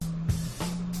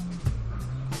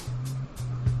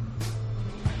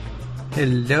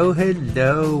Hello,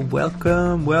 hello.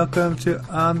 Welcome to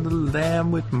On the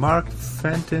Lam with Mark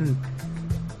Fenton.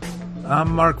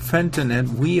 I'm Mark Fenton,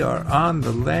 and we are on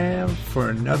the lam for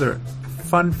another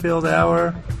fun-filled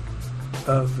hour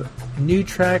of new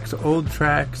tracks, old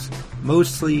tracks,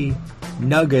 mostly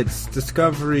nuggets,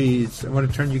 discoveries. I want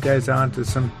to turn you guys on to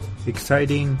some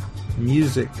exciting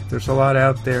music. There's a lot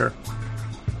out there.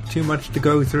 Too much to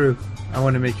go through. I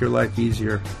want to make your life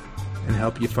easier and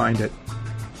help you find it.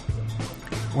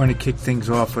 I want to kick things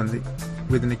off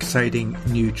with an exciting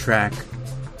new track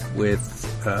with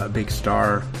a big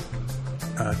star,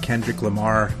 Kendrick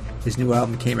Lamar. His new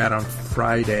album came out on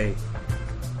Friday.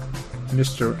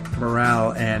 Mr.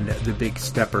 Morale and the Big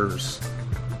Steppers.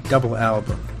 Double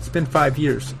album. It's been 5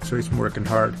 years, so he's been working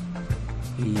hard.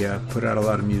 He put out a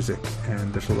lot of music,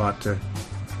 and there's a lot to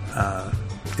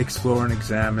explore and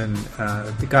examine.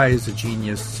 The guy is a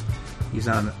genius. He's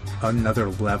on another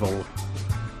level.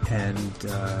 And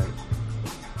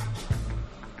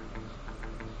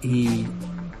he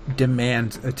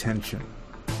demands attention.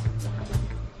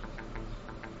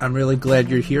 I'm really glad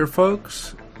you're here,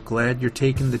 folks. Glad you're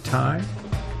taking the time.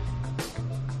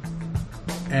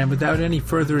 And without any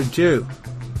further ado,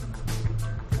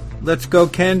 let's go,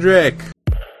 Kendrick!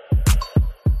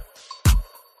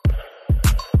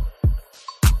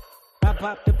 I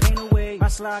pop the pain away, I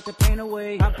slide the pain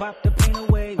away. I pop the pain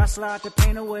away, I slide the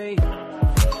pain away.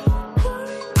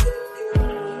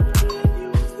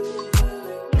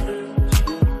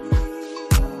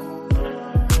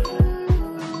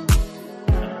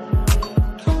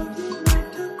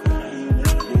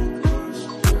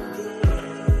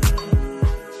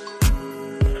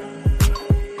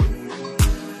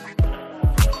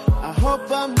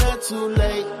 I'm not too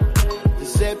late to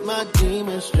set my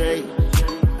demons straight.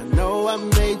 I know I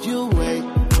made you wait,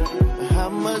 but how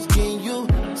much can you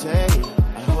take?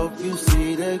 I hope you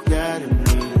see the God in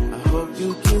me. I hope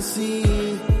you can see,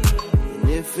 and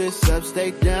if it's up,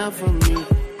 stay down for me.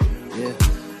 Yeah.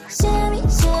 Shimmy,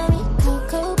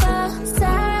 cocoa bar,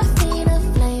 Serafina,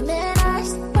 flaming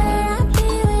eyes. Where I be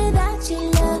without you,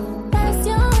 love? That's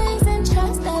your wings and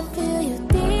trust. I feel you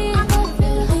deep.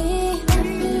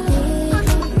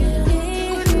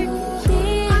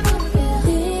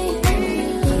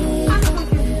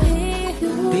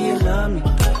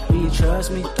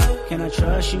 Trust me, can I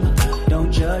trust you?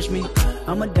 Don't judge me.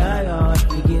 I'm a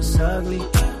diehard, it gets ugly.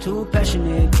 Too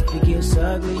passionate, it gets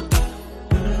ugly.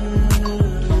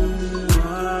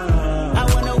 I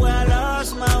wonder where I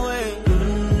lost my way.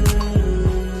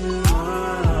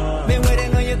 Been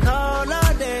waiting on your call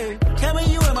all day. Tell me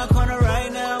you in my corner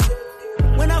right now.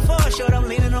 When I fall short, I'm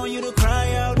leaning on you to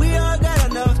cry out. We all got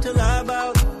enough to lie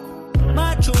about.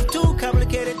 My truth too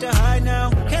complicated to hide now.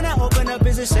 Can I open up?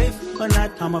 Is it safe or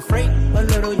not? I'm afraid a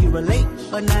little you relate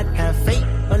or not. Have faith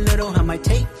a little. I might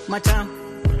take my time.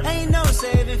 Ain't no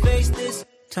saving face this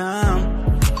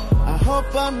time. I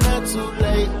hope I'm not too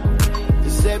late to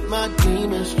set my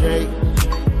demons straight.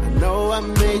 I know I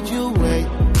made you wait,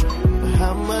 but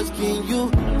how much can you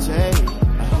take?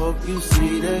 I hope you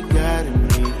see the God in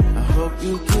me. I hope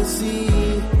you can see,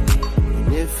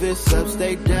 and if it's up,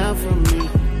 stay down for me.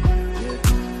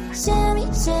 Shimmy,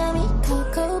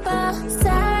 cocoa bar,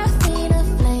 Serafina,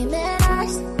 flaming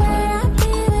eyes. Where I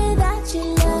be without you,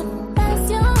 love?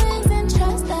 That's your wings and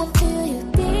trust. I feel you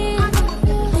deep.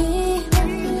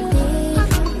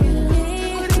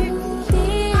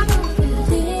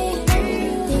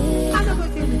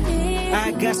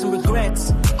 I got some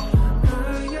regrets,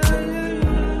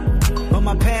 but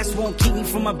my past won't keep me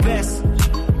from my best.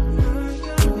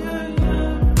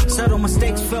 Subtle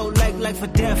mistakes felt like life or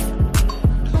death.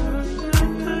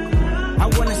 I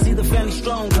wanna see the family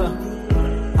stronger.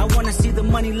 I wanna see the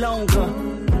money longer.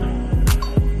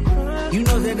 You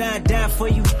know that I'd die for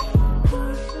you.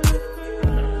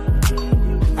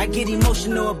 I get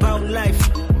emotional about life.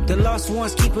 The lost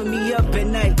ones keeping me up at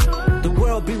night. The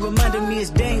world be reminding me it's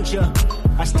danger.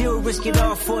 I still risk it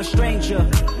all for a stranger.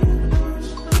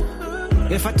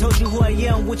 If I told you who I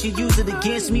am, would you use it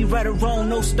against me? Right or wrong,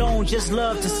 no stone, just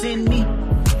love to send me.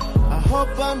 I hope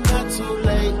I'm not too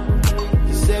late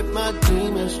to set my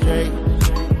demons straight.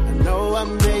 I know I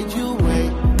made you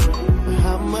wait, but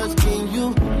how much can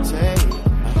you take?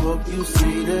 I hope you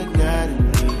see the God in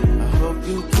me. I hope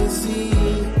you can see,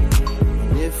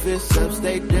 and if it's up,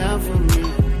 stay down for me.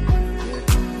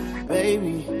 Yeah.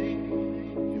 Baby,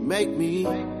 you make me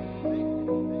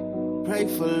pray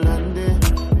for London.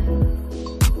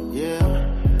 Yeah,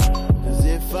 'cause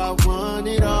if I want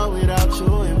it all without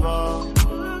you involved,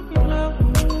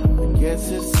 I guess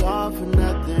it's all for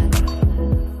nothing.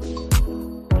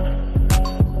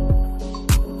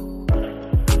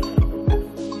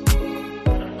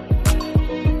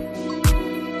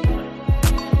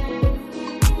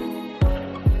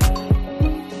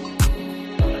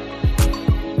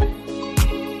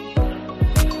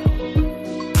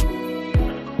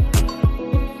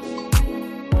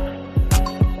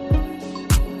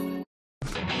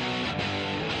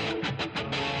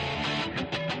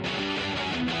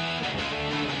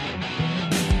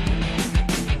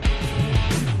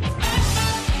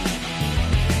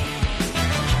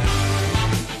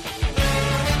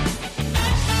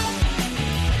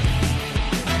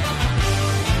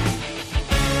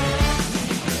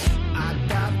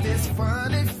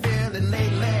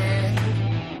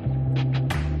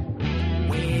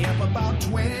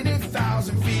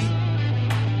 20,000 feet.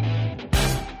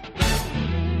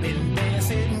 Been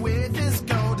dancing with this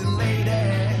golden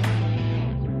lady.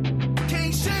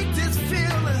 Can't shake this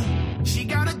feeling. She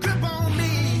got a grip on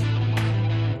me.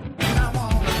 And I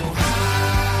wanna go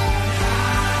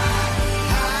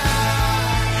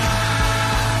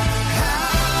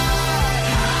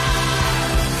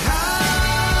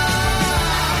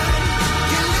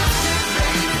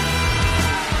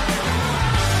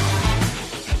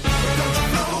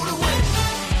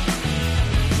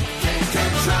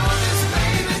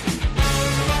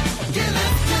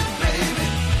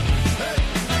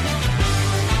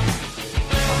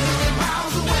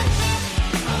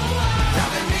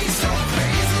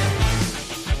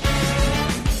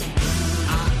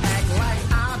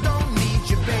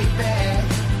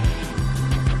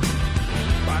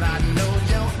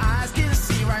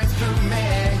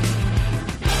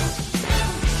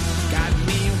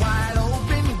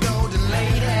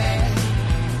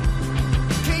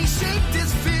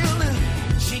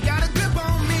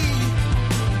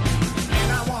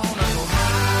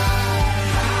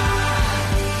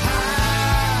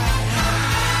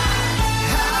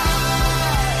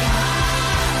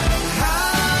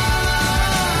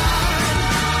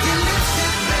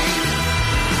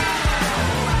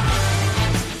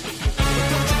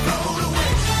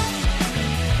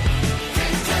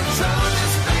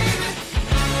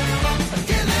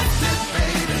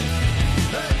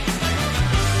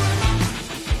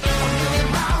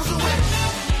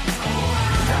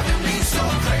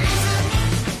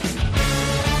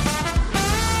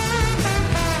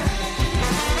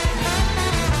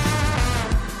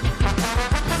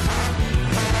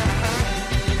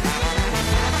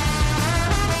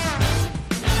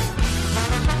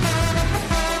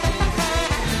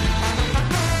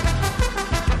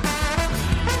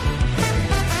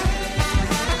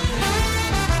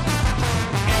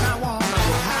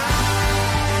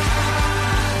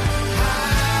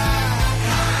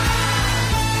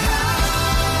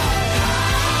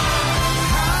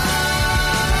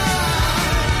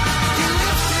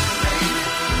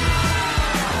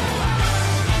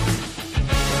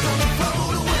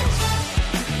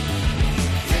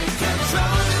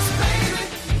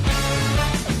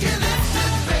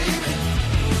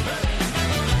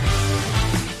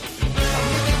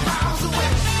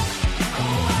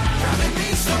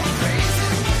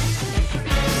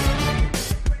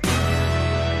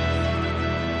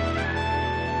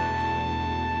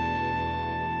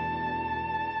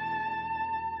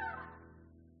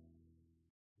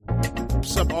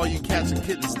What's up, all you cats and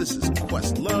kittens? This is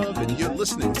Questlove, and you're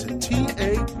listening to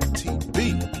TATB.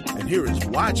 And here is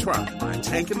Why Try by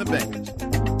Tank and the Bangas.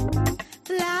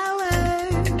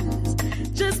 Flowers,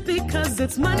 just because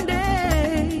it's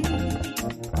Monday.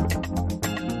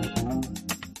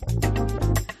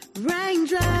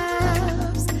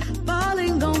 Raindrops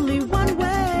falling only one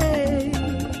way.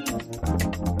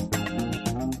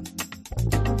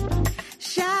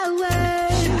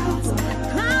 Showers,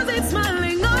 clouds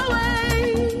smiling away.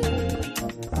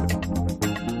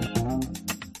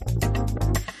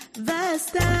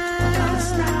 Vesta,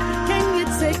 can you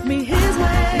take me his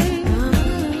way?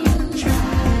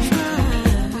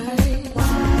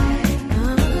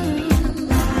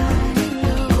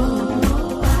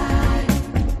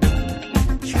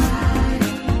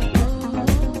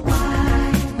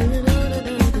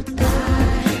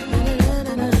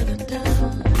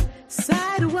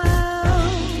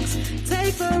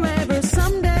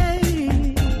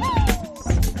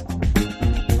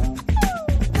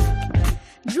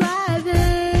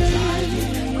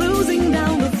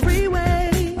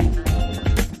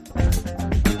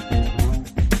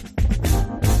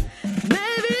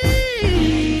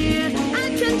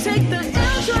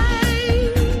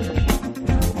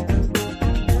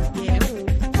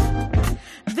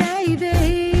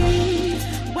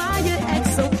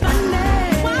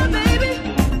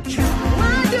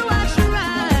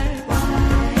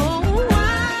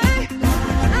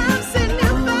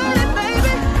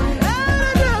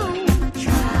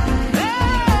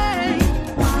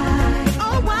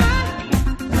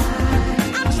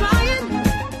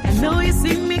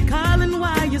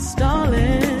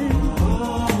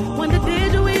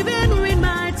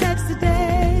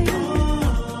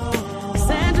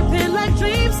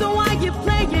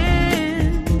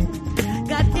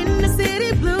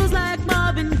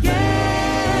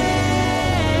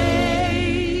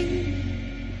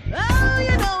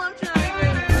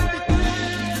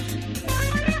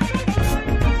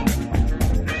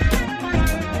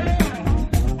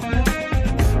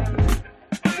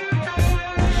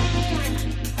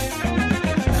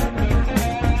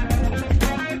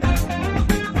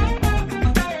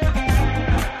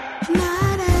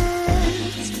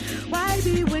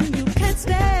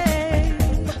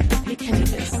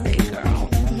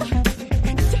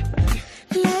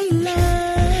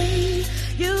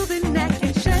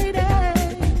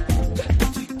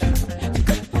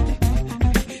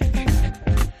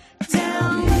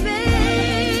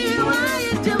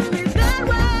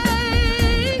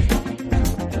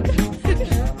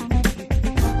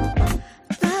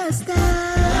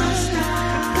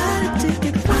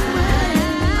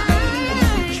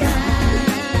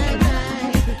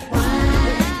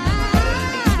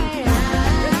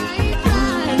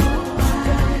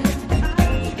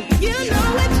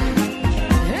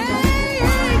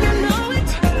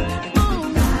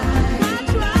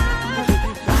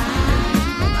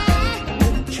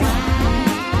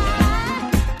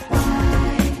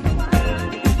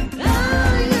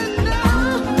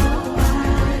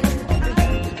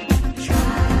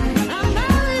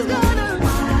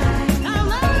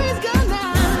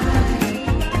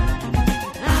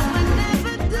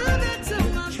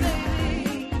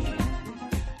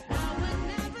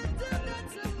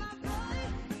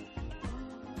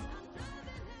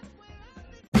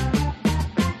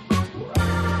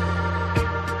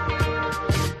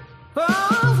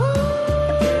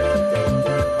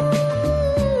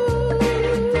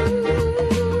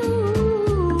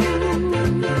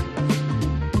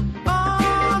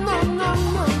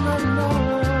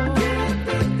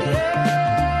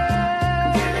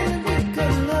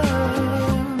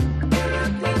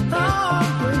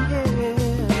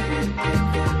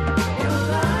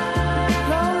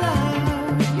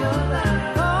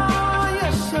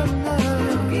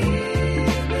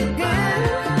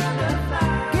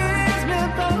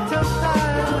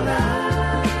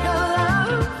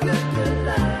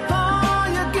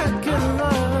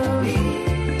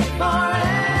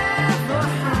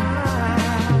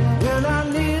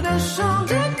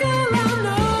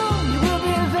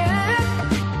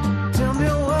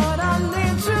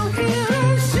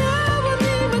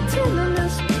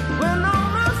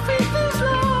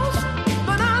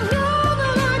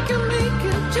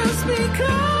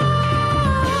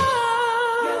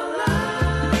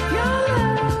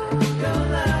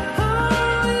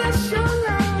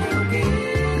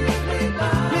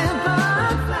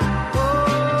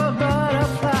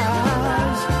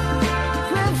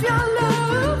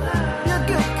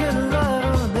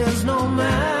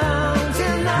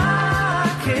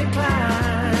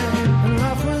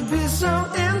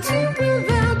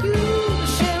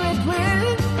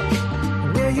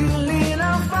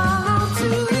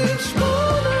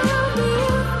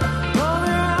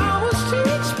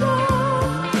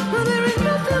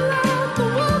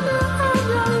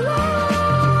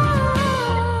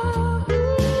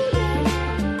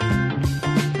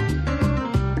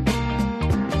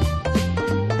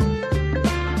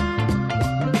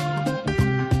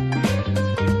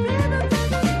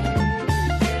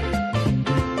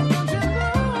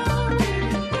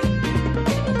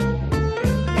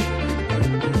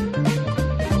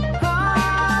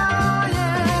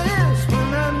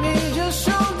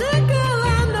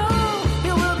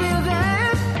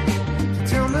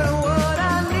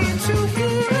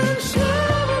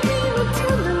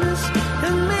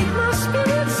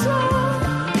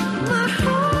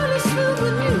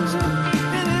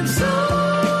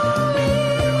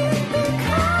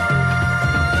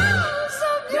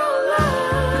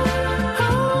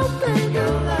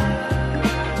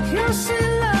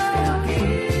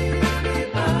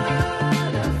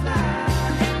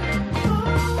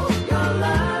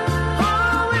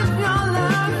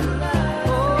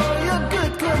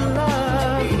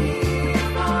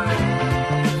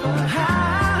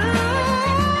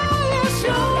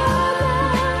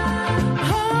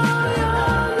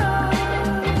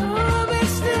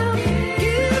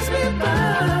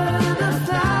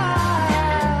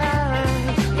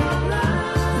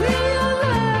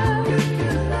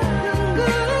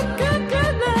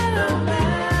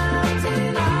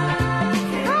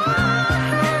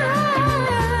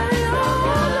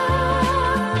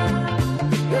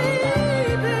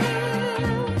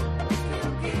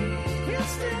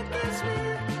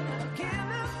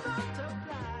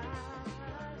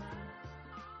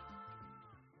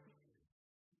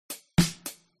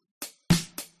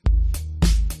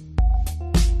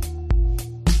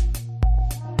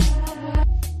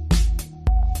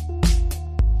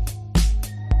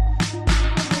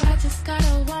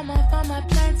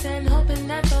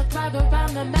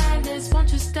 the madness.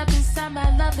 Won't you step inside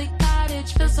my lovely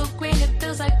cottage? Feels so green, it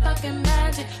feels like fucking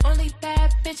magic. Only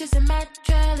bad bitches in my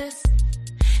trellis.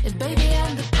 And baby,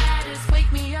 I'm the baddest.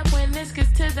 Wake me up when this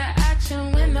gets to the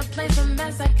action. When the play's a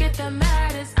mess, I get the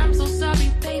maddest. I'm so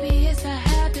sorry, baby, it's a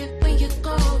habit. When you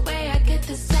go away, I get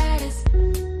the saddest.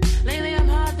 Lately, I'm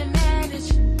hard to manage.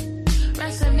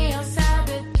 Rest with me on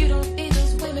Sabbath. You don't need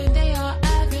those women, they are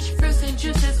average. Fruits and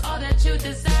juices, all that you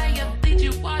desire. Bleed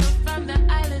you water from the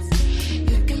islands.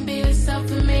 You can be yourself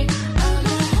with me. I'm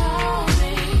a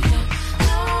homemaker,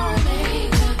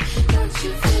 homemaker. Don't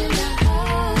you feel like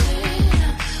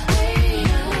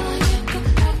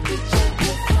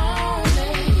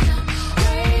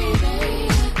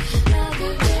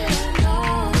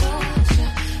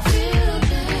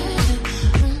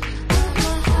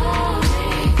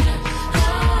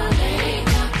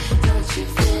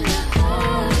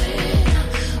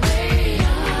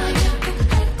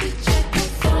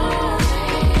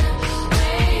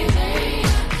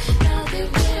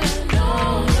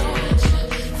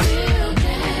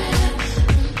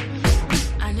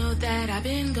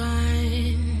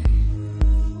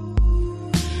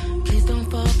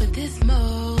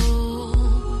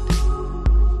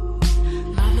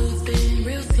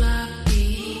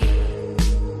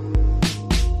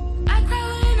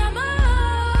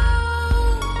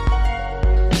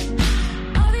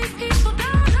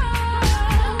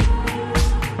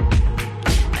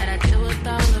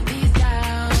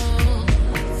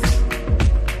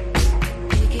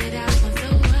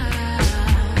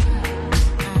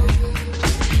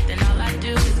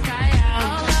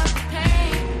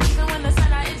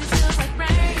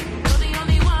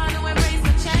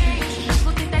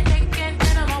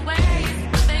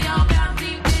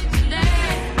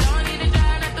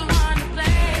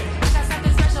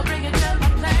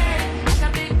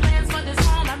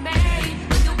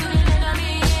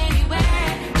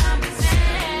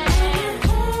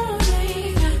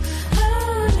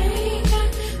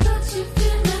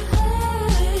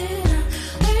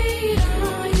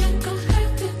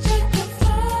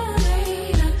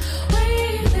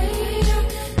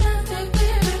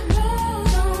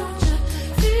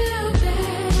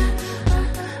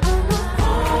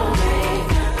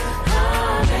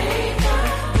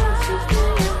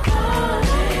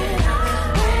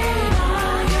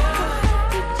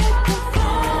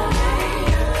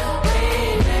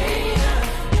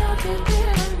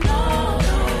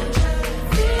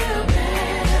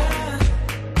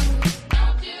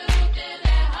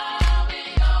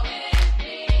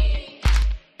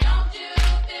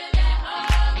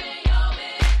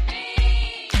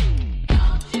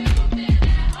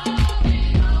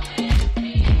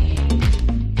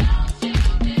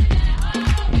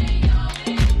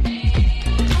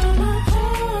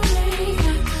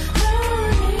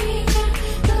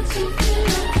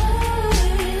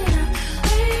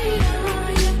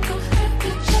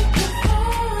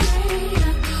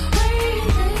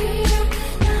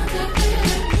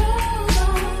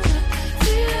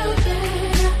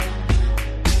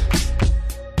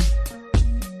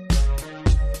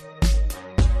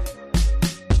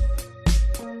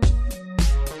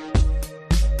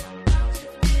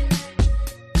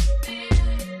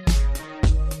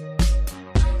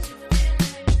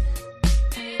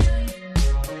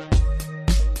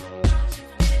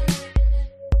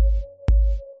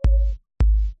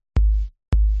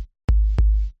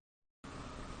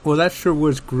Well, that sure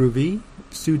was groovy.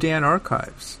 Sudan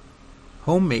Archives.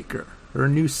 Homemaker, her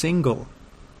new single.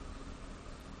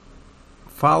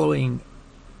 Following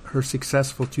her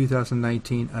successful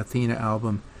 2019 Athena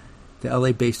album, the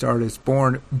LA-based artist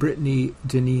born Brittany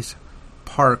Denise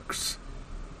Parks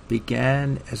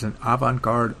began as an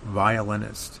avant-garde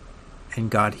violinist and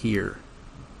got here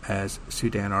as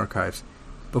Sudan Archives.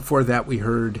 Before that, we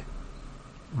heard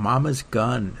Mama's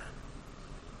Gun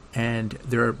and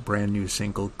their brand new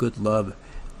single, Good Love.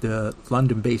 The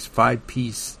London-based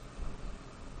five-piece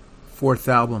fourth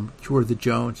album, Cure the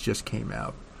Jones, just came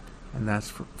out, and that's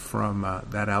from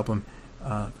that album.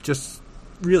 Just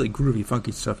really groovy,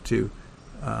 funky stuff too.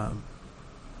 I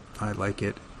like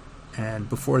it. And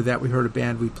before that, we heard a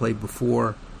band we played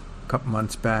before a couple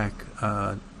months back.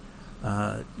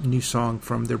 New song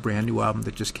from their brand new album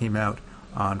that just came out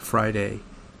on Friday.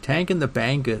 Tank and the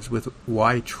Bangas with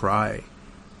Why Try.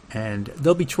 And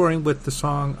they'll be touring with the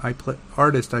song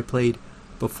artist I played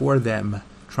before them,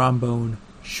 Trombone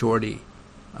Shorty.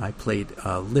 I played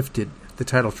Lifted, the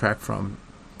title track from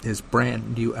his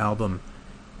brand new album.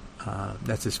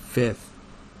 That's his fifth.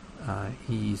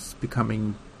 He's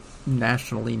becoming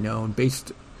nationally known,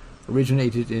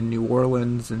 originated in New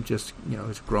Orleans, and just,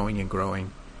 is growing and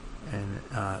growing. And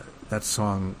that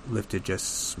song, Lifted,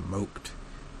 just smoked.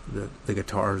 The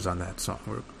guitars on that song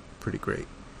were pretty great.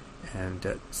 And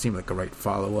it seemed like a right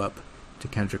follow-up to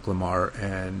Kendrick Lamar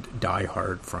and Die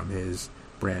Hard from his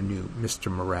brand new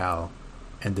Mr. Morale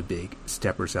and the Big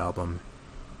Steppers album.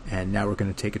 And now we're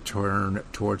going to take a turn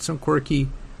towards some quirky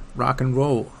rock and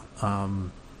roll.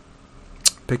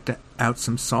 Picked out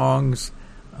some songs,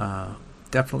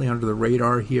 definitely under the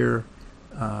radar here.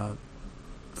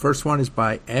 First one is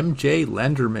by MJ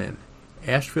Lenderman,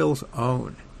 Asheville's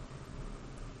own,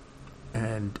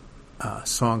 and a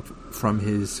song from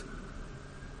his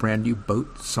brand new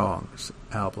Boat Songs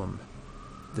album.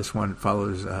 This one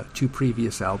follows 2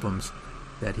 previous albums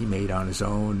that he made on his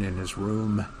own in his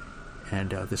room, and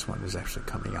this one is actually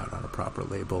coming out on a proper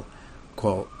label.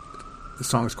 The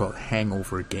song is called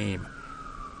Hangover Game.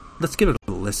 Let's give it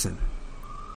a listen.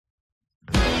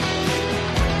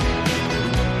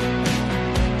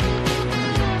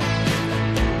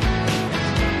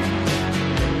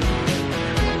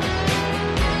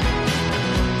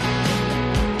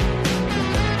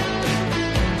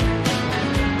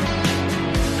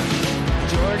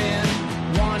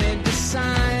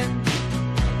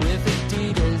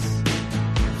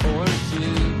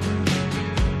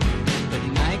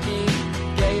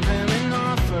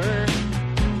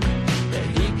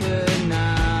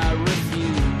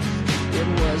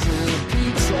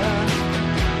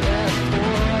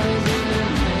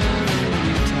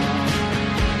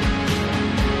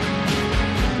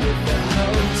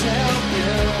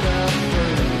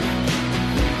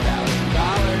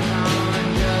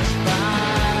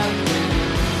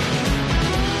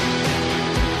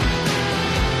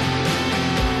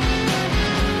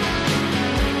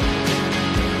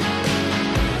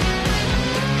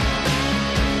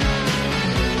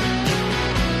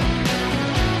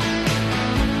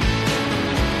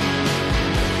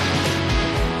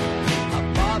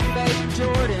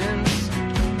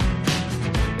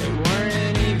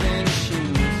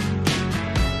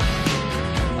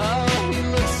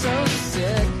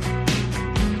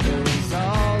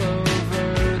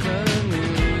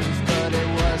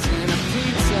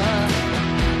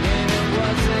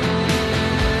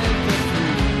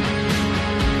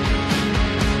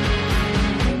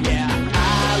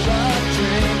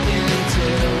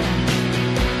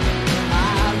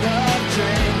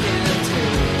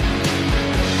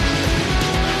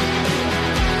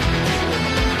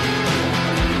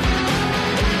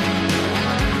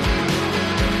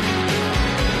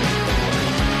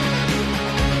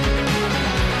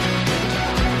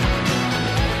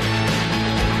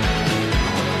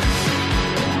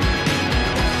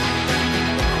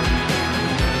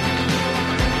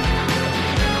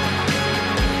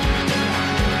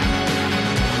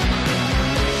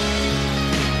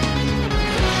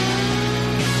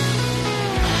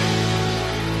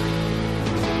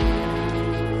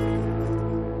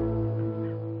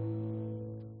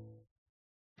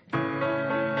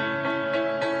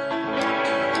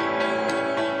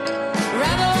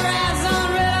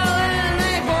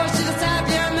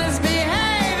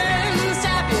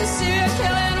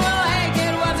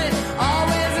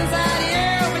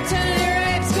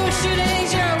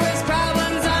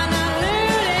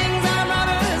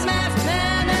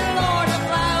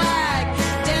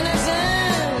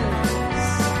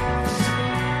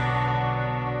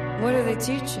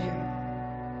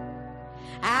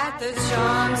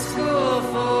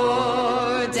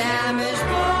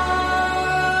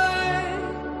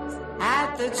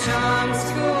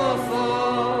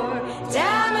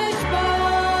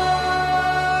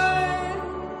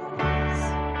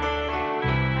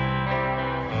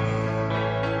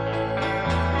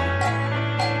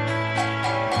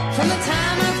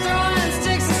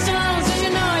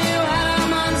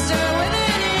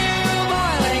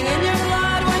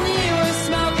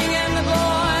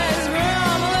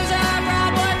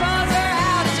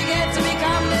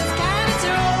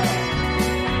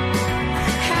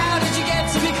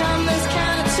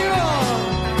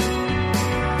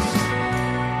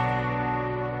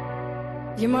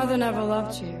 Your mother never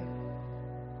loved you.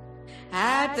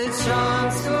 At the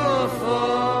charm school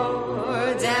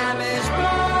for damaged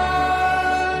boys.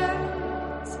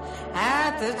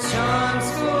 At the charm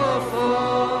school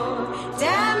for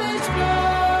damaged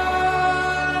boys.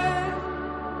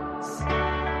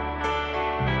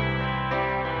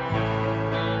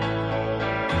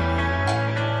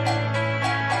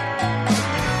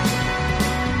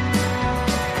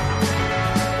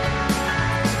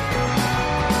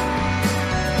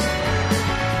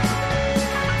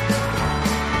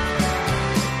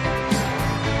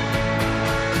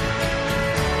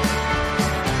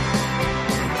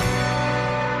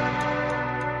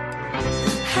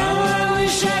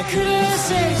 wish I could have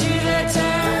saved you that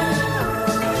time.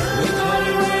 We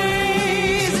parted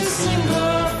ways in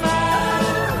single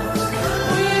file.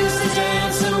 We used to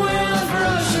dance and wear the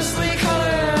ferociously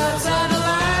colored outside the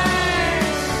line.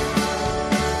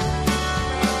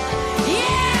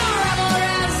 Yeah, rebel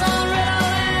rats on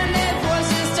Ritalin, they force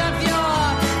you to stuff your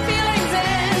feelings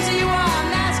into you are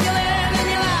masculine, and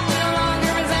your laughter no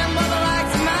longer resemble the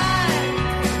likes of mine.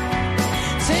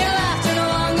 So your laughter no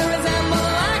longer resemble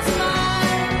the likes of mine.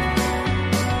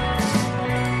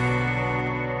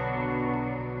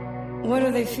 What do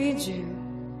they feed you?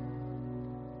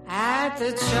 At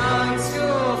the charm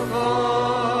school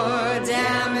for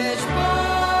damaged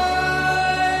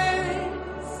boys.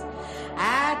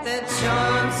 At the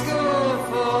charm school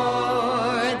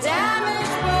for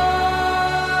damaged boys.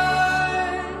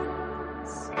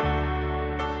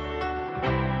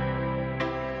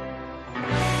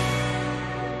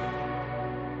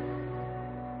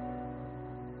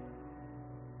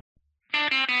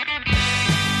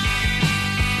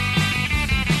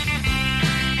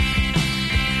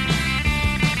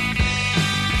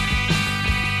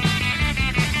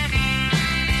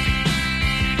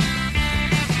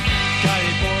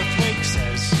 Gary Borthwick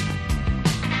says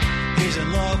he's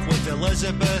in love with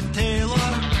Elizabeth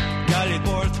Taylor. Gary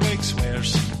Borthwick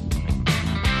swears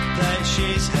that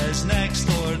she's his next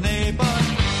door neighbour.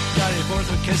 Gary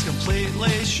Borthwick is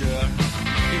completely sure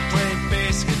he played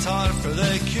bass guitar for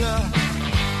the Cure.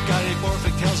 Gary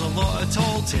Borthwick tells a lot of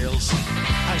tall tales,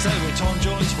 hangs out with Tom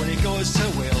Jones when he goes to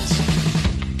Wales.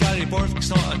 Gary Borthwick's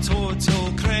not a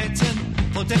total cretin,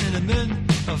 plugged into the moon,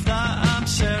 of that I'm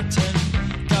certain.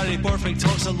 Gary Borthwick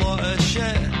talks a lot of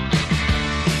shit,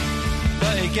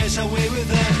 but he gets away with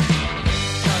it.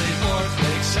 Gary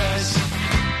Borthwick says,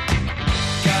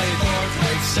 Gary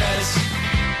Borthwick says,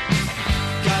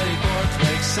 Gary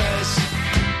Borthwick says,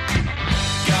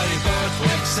 Gary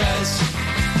Borthwick says.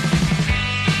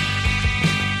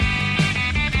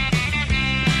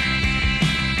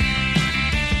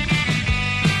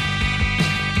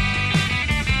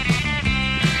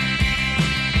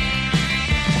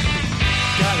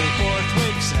 Gary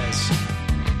Borthwick says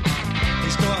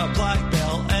he's got a black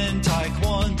belt in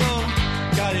Taekwondo.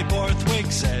 Gary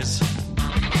Borthwick says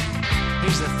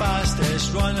he's the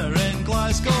fastest runner in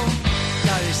Glasgow.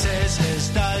 Gary says his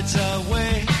dad's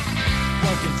away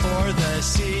working for the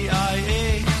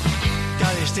CIA.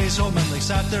 Gary stays home and looks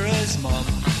after his mum.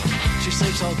 She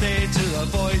sleeps all day to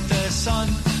avoid the sun.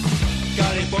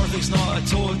 Gary Borthwick's not a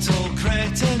total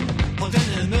cretin, plugged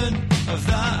into the moon, of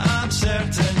that I'm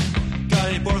certain.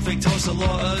 Gary Borthwick talks a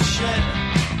lot of shit,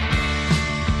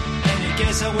 and he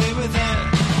gets away with it.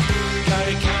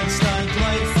 Gary can't stand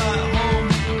life at home,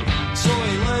 so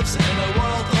he lives in a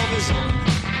world of his own.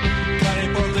 Gary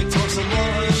Borthwick talks a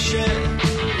lot of shit,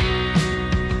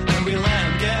 and we let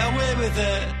him get away with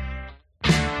it.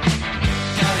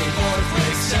 Gary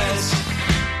Borthwick says,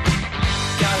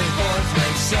 Gary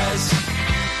Borthwick says,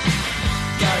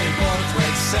 Gary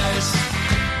Borthwick says,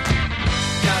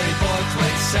 Gary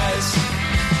Borthwick says.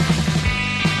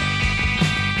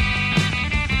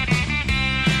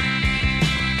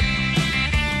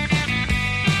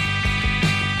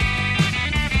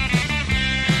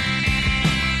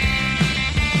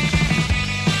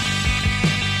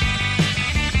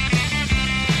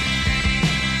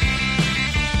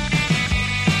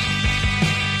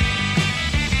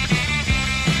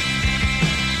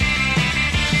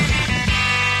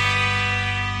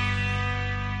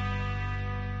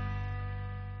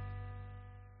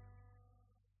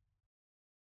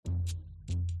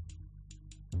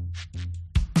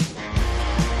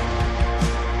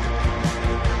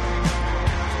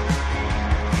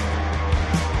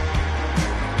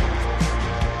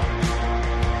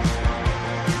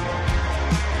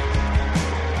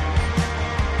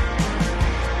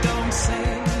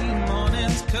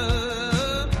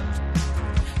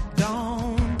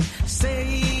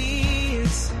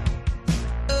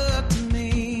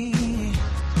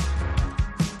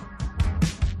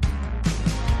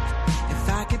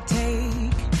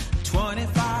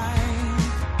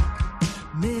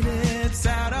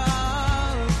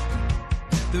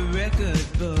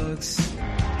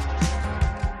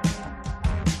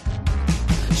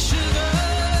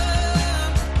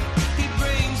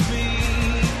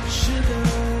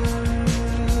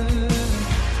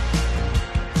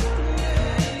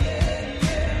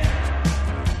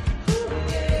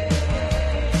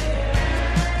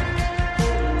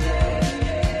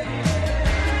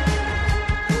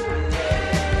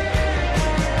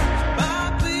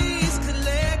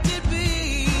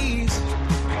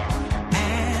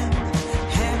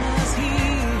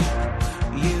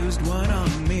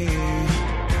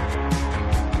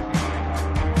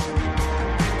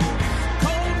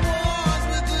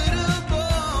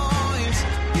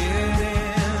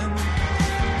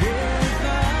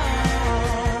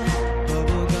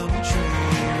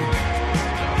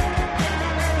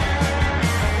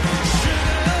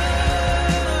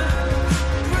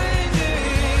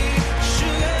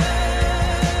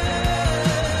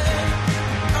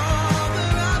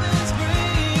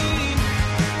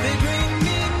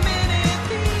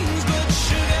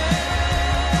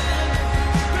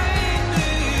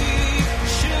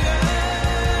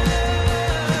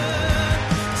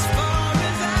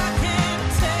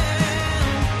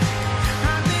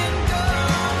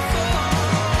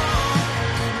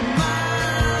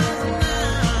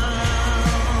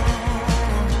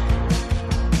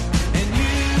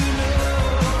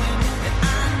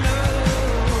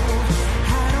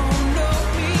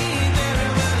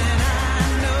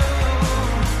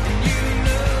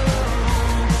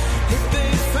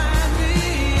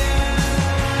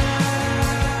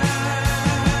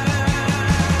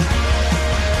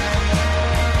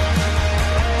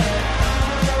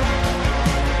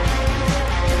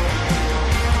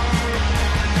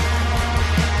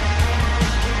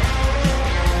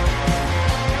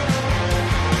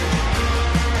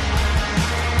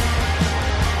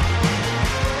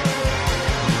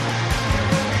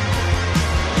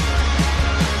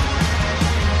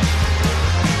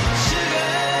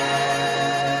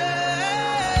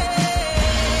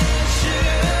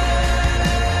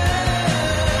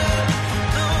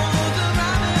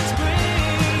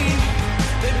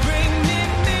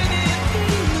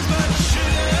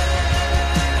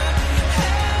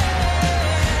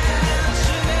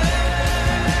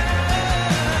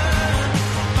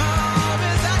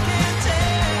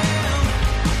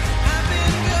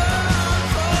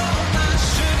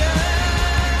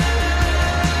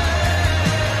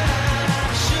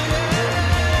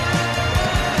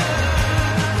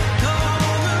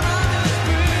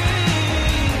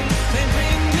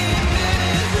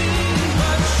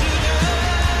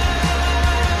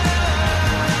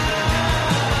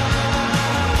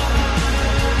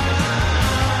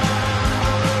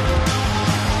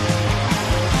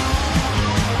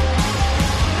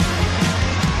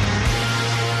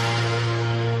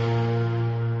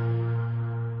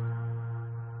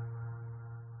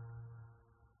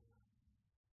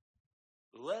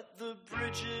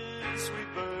 bridges we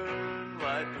burn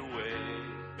light the way.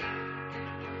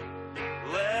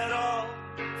 Let all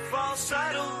false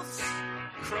idols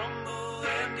crumble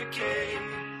and decay.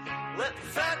 Let the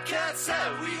fat cats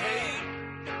that we hate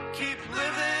keep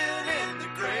living in the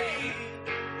gray.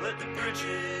 Let the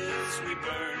bridges we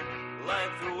burn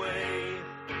light the way.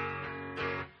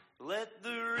 Let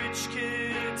the rich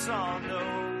kids all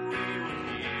know we were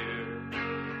here.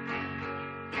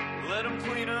 Let them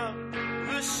clean up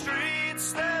the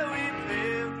streets that we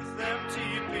paved with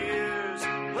empty beers.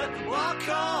 Let them lock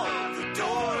all the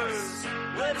doors.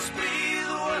 Let us be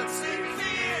the ones they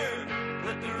fear.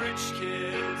 Let the rich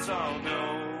kids all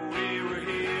know we were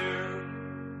here.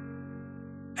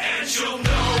 And you'll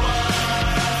know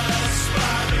us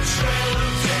by the trail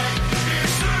of death.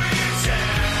 Here's through your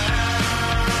town.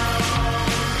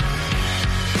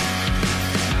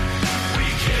 We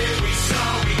came, we saw,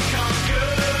 we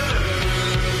conquered.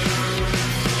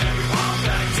 And we won't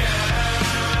back down.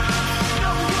 No,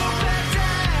 we won't back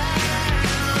down.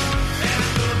 And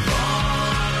the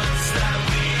bonds that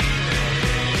we made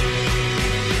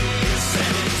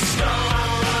set in stone.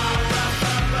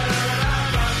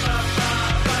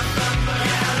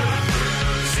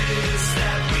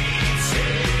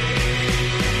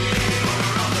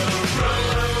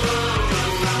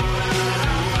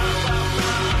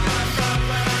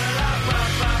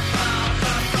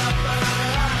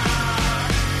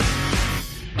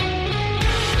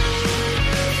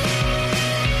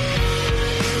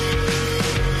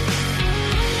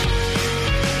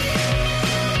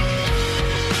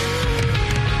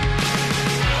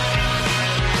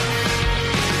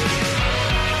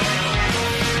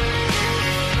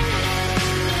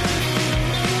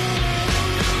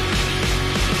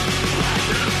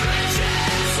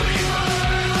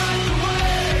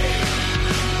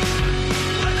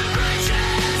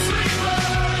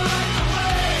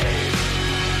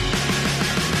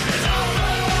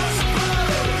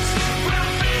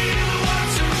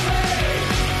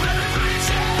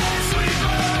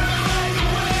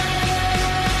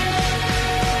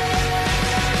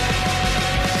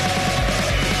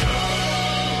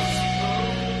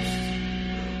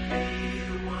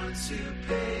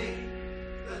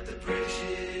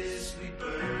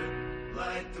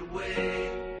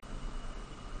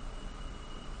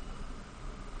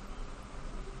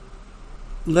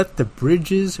 Let the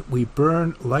Bridges We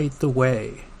Burn Light the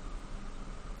Way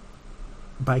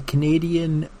by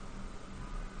Canadian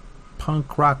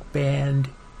punk rock band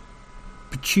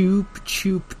Pkew,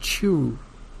 Pkew, Pkew.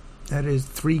 That is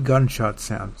 3 gunshot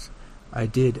sounds. I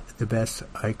did the best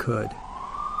I could.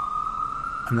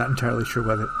 I'm not entirely sure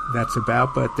what that's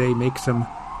about, but they make some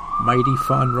mighty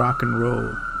fun rock and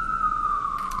roll.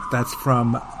 That's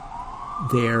from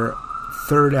their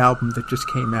 3rd album that just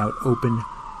came out, Open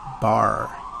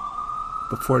Bar.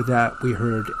 Before that, we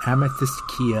heard Amethyst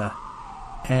Kia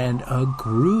and a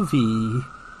groovy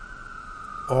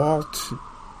alt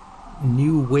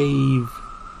new wave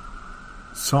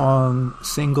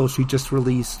single she just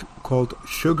released called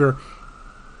Sugar.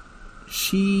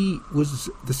 She was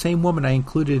the same woman I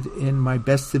included in my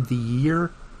Best of the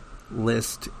Year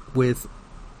list with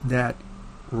that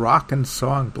rockin'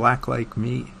 song Black Like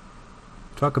Me.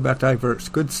 Talk about diverse.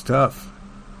 Good stuff.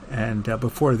 And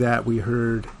before that, we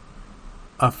heard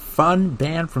a fun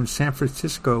band from San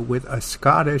Francisco with a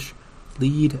Scottish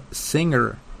lead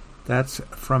singer. That's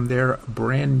from their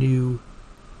brand new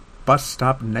Bus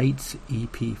Stop Nights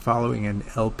EP following an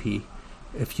LP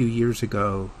a few years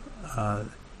ago.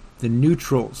 The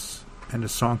Neutrals and a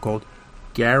song called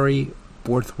Gary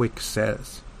Borthwick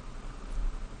Says.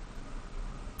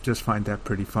 Just find that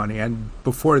pretty funny. And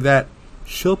before that,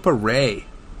 Shilpa Ray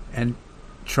and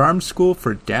Charm School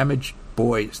for Damaged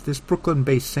Boys. This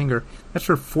Brooklyn-based singer, that's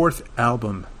her 4th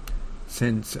album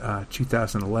since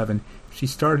 2011. She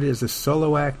started as a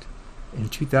solo act in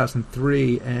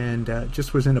 2003 and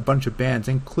just was in a bunch of bands,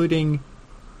 including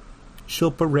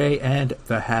Shilpa Ray and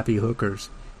the Happy Hookers.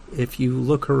 If you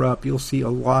look her up, you'll see a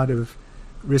lot of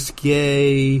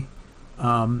risque,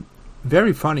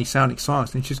 very funny sounding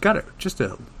songs, and she's got just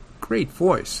a great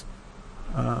voice.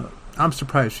 I'm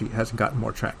surprised she hasn't gotten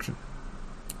more traction.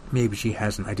 Maybe she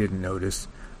hasn't, I didn't notice,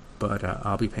 but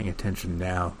I'll be paying attention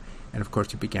now. And of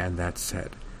course, you began that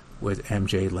set with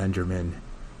MJ Lenderman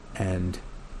and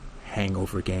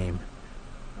Hangover Game.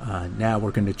 Now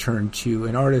we're going to turn to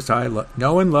an artist I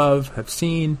know and love, have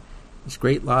seen his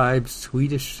great live,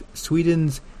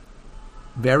 Sweden's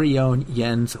very own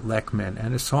Jens Lekman,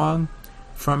 and a song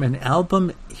from an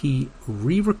album he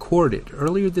re-recorded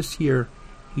earlier this year.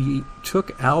 He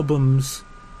took albums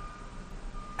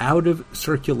out of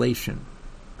circulation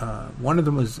One of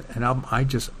them was an album I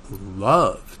just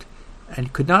loved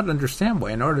and could not understand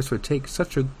why an artist would take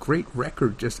such a great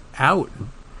record just out and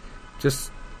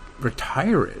just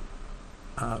retire it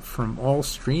from all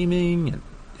streaming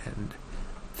and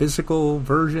physical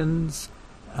versions.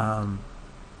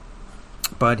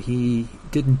 But he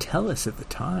didn't tell us at the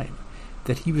time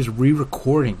that he was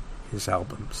re-recording his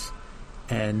albums.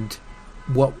 And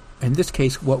what, in this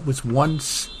case, what was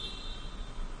once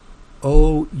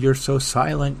 "Oh, You're So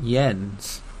Silent,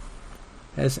 Yens"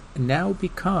 has now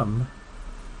become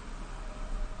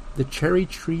 "The Cherry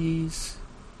Trees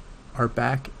Are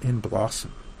Back in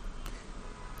Blossom."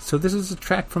 So this is a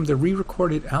track from the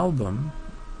re-recorded album.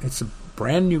 It's a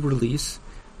brand new release,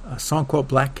 a song called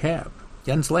 "Black Cab,"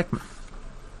 Jens Lekman.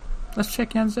 Let's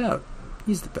check Jens out.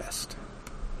 He's the best.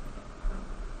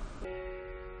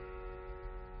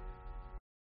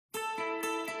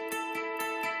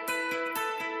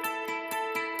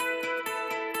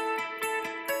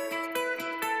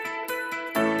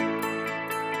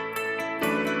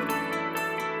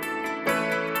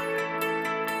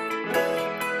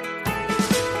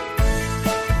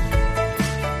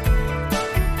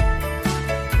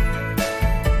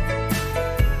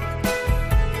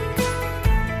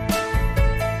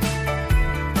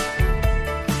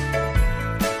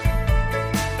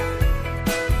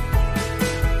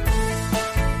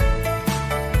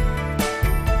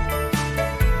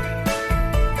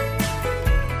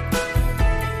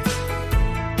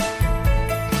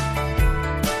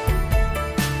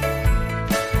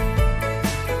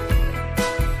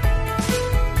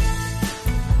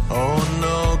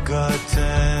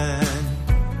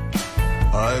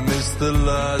 The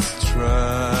last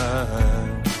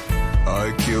track,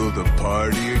 I killed the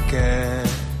party again.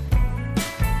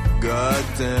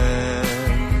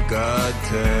 Goddamn,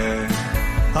 goddamn.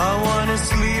 I wanna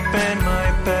sleep in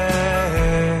my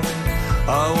bed.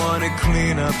 I wanna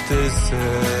clean up this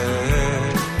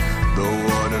head. Don't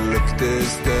wanna look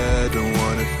this dead. Don't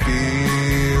wanna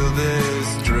feel this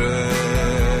dread.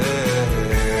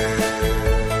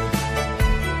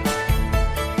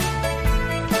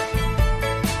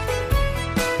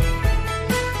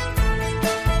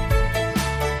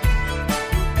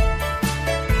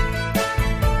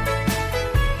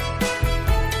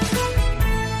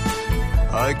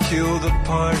 I killed the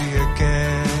party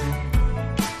again.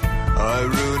 I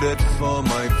rooted for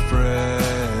my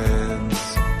friends.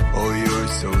 Oh, you're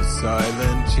so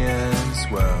silent, Jens.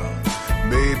 Well,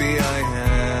 maybe I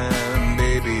am,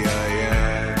 maybe I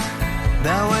am.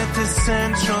 Now at the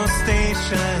central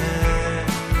station,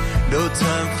 no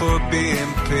time for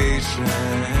being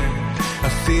patient. I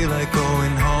feel like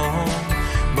going home,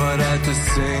 but at the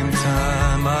same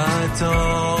time I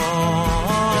don't.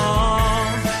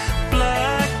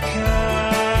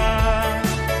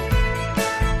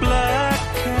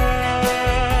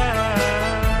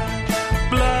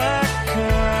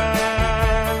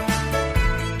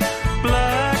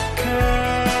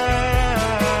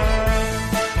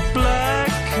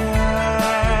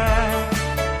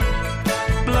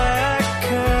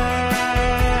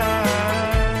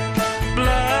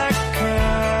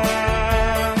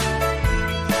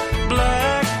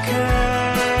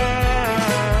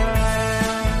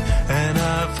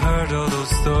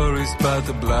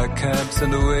 The black cabs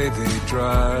and the way they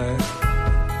drive,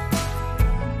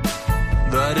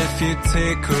 that if you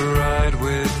take a ride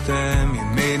with them, you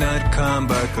may not come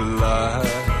back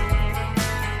alive.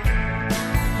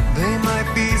 They might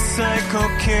be psycho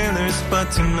killers,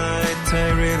 but tonight I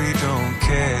really don't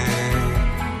care.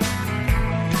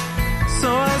 So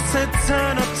I said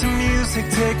turn up to music,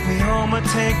 take me home or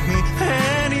take me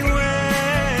anywhere.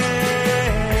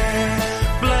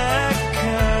 Black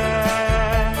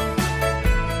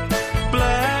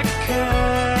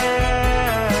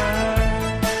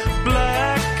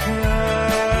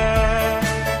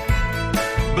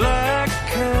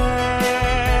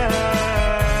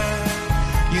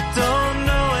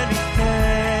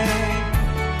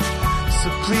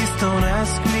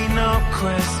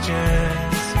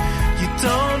questions. You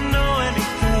don't know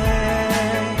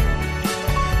anything,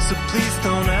 so please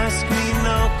don't ask me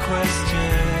no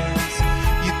questions.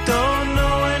 You don't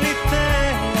know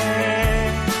anything,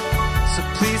 so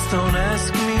please don't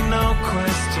ask me no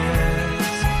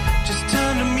questions. Just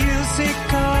turn the music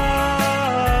off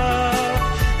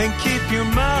and keep your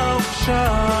mouth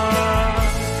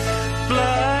shut.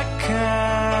 Black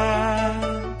cat,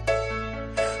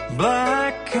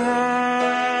 black cat.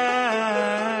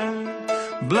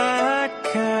 Black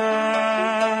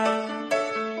cat,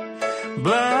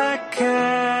 black cat.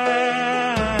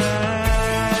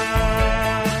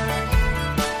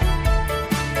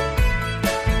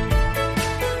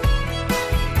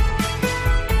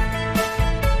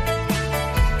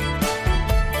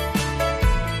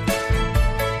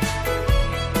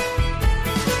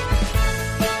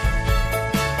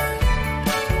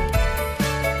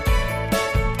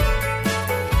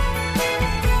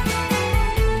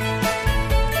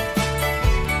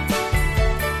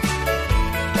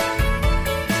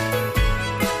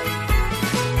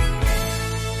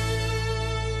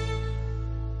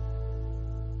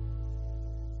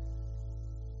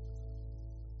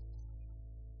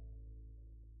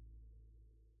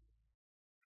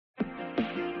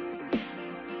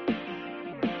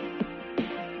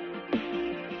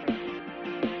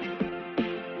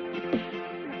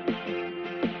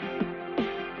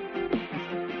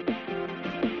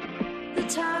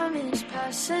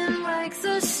 passing like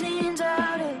the scenes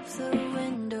out of the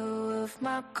window of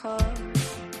my car.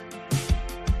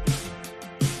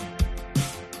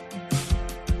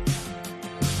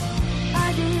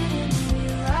 I didn't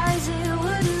realize it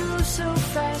would move so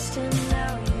fast, and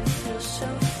now you feel so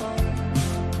far.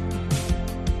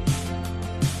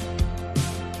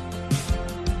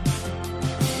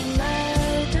 And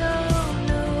I don't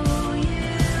know you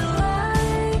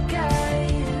like I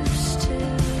used to.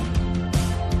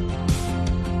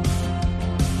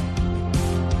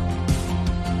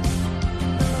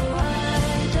 No, I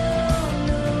don't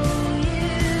know you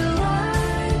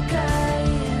like I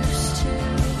used to.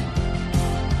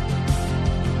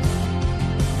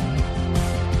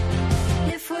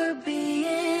 If we're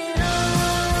being honest,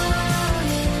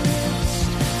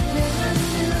 never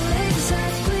knew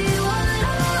exactly what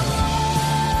I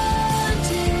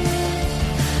wanted.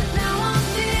 Now I'm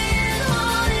being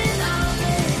haunted, I'm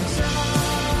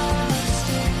exhausted.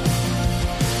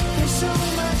 There's so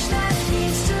much that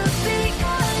needs to be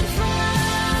confronted.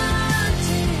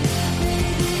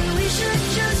 Maybe we should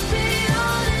just be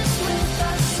honest with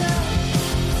ourselves.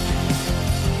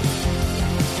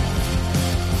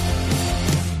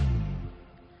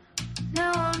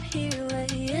 Now I'm here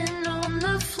laying on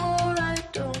the floor. I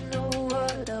don't know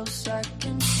what else I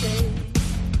can say.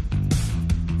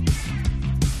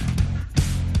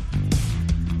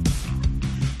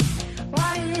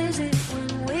 Why is it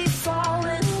when we fall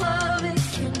in love it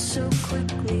can so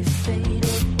quickly fade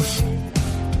away?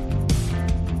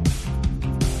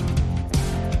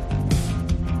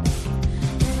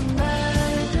 And I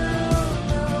don't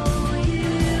know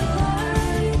you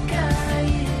like I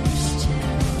used to.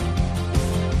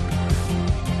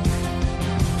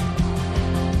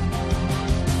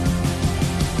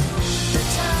 The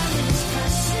time is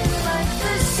passing like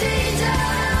the scenes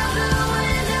out the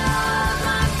window of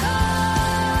my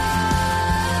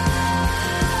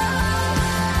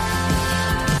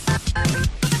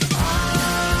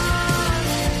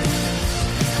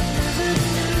never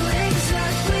knew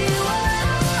exactly what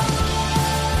I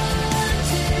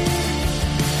wanted.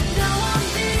 Now I'm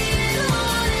being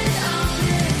haunted, I'm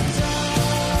exhausted.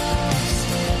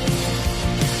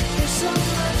 There's so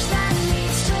much that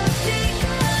needs to be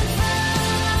confronted.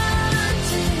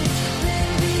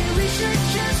 Maybe we should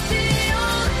just be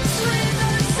honest with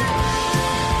ourselves.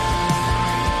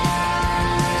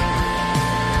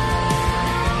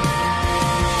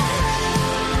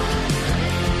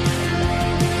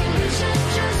 We should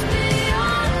just be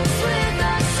honest with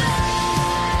honest.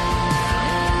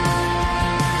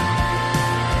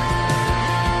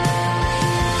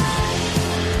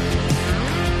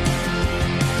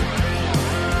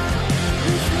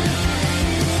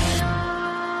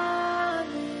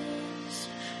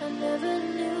 I never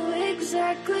knew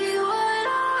exactly what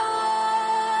I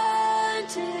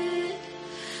wanted.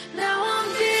 Now I'm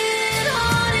being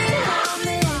haunted, I'm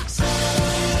exhausted.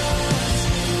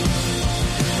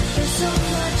 There's so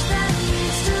much that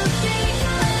needs to be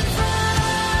confronted.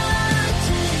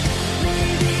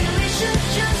 Maybe we should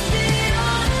just be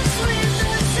honest with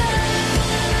ourselves.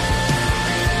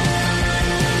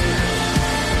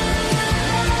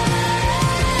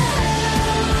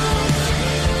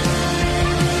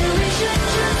 We should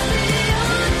just be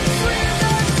honest with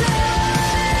ourselves.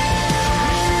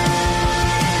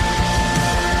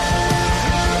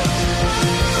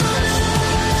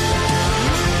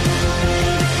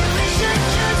 We should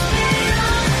just be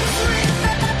honest with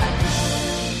ourselves.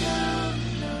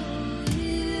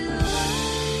 You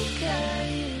like I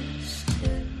used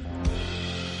to.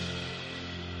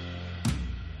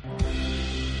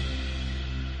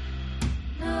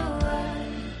 No, I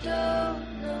don't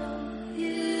know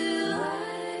you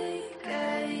like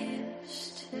I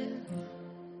used to.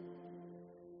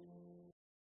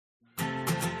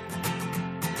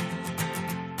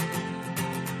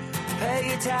 Pay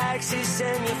your taxes,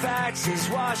 send your faxes,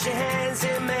 wash your hands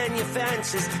and mend your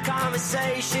fences.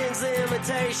 Conversations,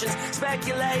 limitations,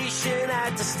 speculation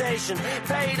at the station.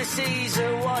 Pay to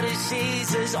Caesar what is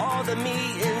Caesar's, all the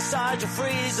meat inside your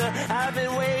freezer. I've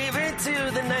been waving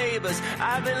to the neighbors,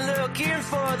 I've been looking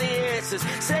for the answers.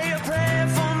 Say a prayer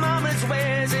for mama's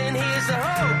wares, and here's the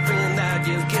hoping that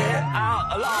you get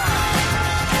out alive.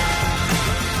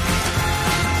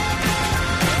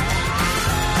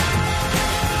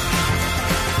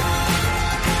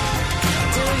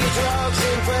 Do your drugs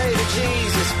and pray to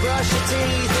Jesus. Brush your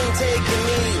teeth and take your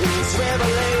meetings.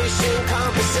 Revelation,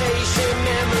 conversation,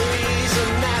 memories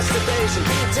and masturbation.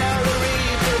 Tell the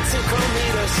Reaper to come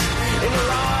meet us in the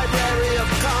Library of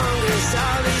Congress.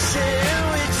 I'll be sitting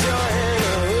with your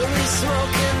hand, we'll be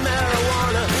smoking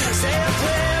marijuana. Say a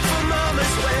prayer for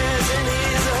mama's wares, and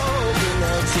here's hoping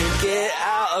that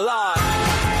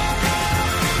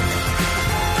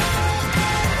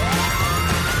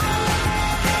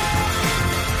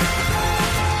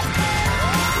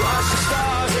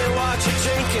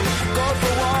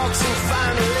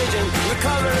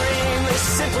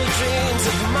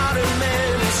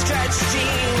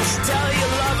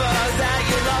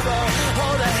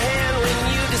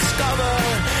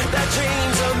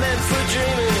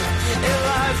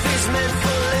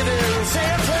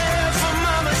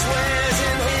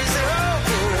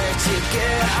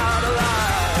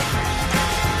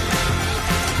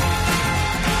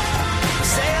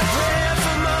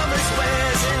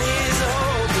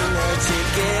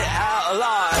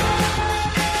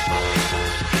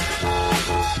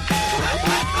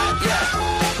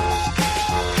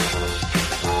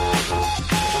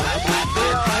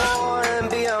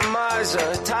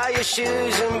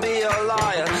shoes and be a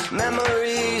liar.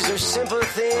 Memories of simple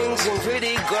things and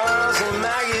pretty girls and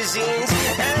magazines.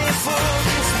 Any fool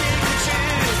can speak the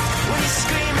truth. When you're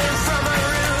screaming from a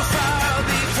roof, I'll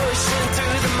be pushing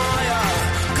through the mire.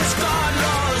 'Cause God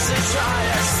knows the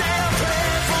trier. Say a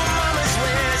prayer for mama's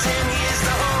wares, and here's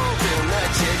the hoping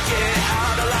that you get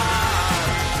out alive.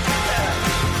 Yeah.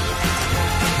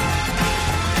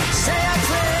 Say a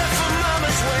prayer for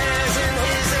mama's wares, and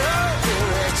here's the hoping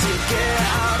that you get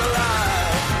out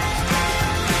alive.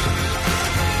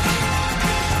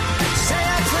 Say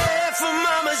a prayer for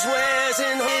mama's wares,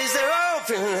 and here's the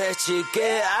hoping that you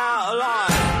get out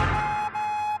alive.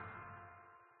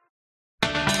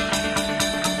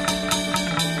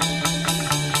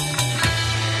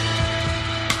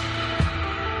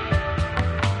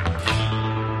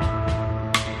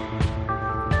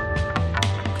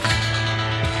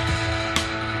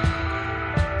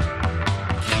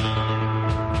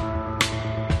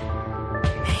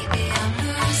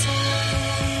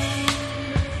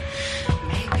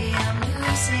 Maybe I'm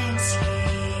losing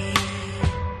sleep.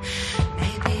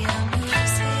 Maybe I'm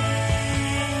losing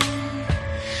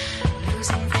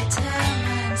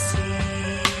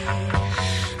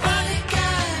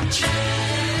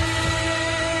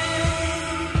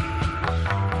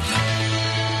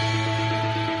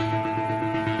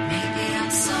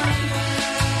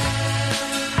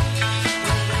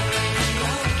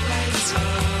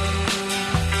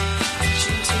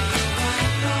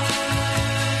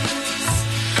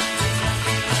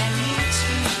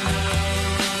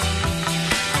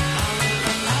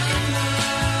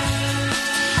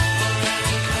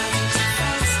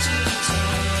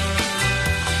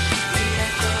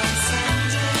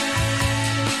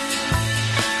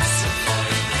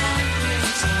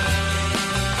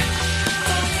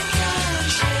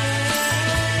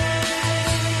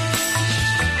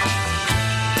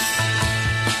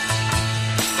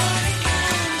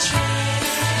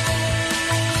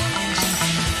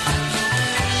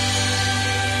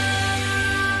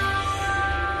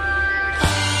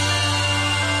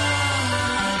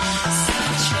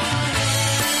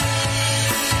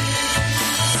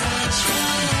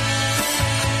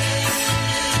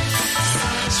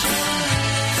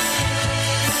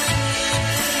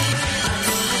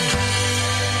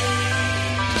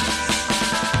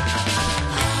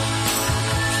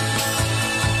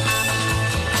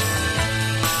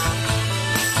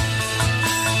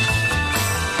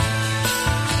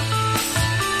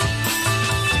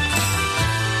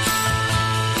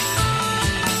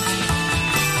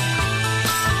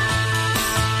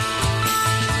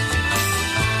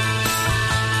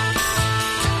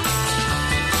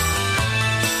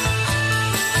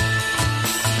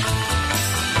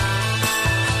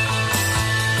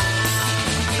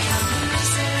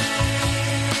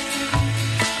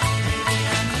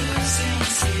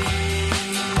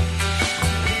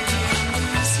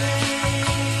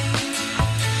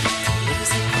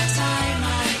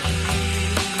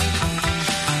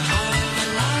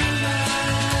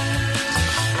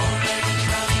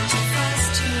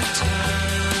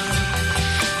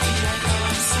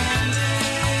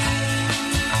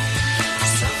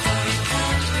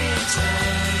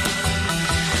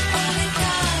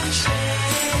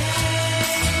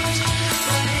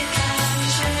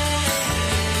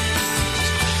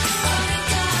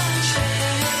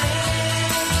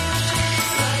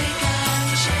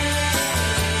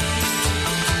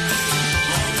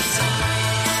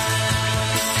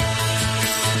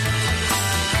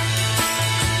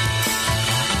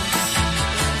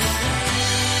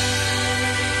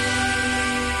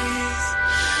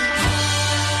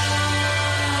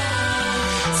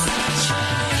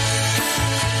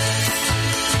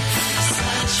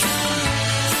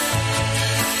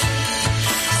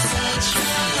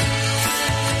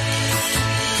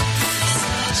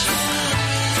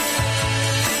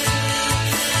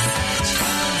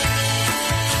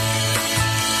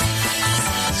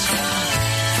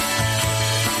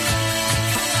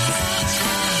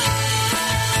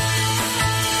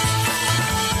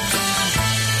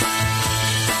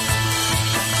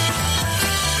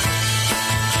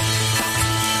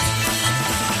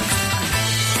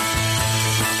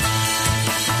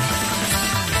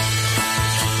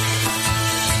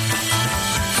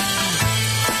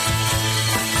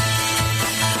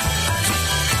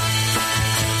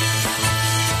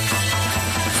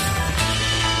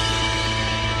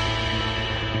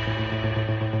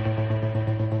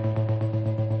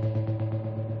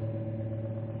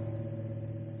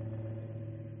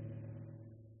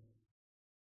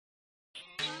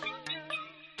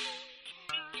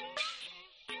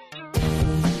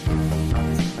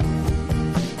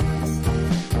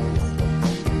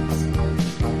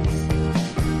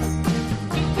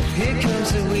Here comes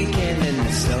the weekend and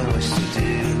there's so much to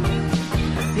do.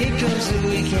 Here comes the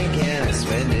weekend, can I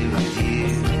spend it with you?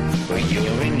 When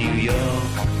you're in New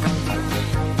York,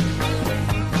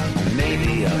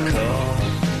 maybe I'll call.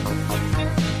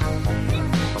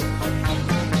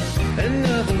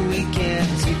 Another weekend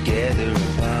together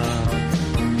apart.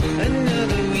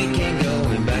 Another weekend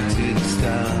going back to the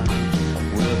start.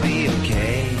 We'll be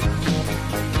okay.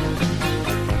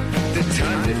 The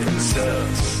time difference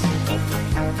sucks.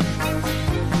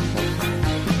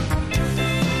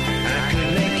 I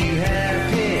could make you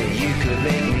happy, you could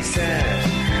make me sad.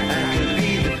 I could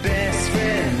be the best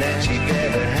friend that you've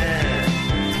ever had.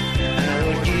 I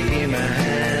would give you my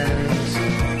hand,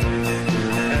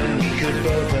 and we could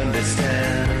both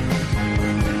understand.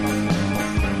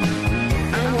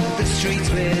 I walk the streets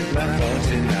with my phone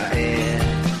in my ear.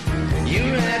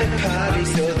 You're at a party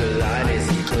so the line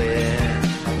isn't clear.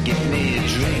 Give me a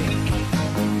drink,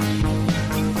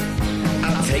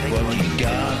 I'll take what you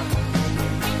got.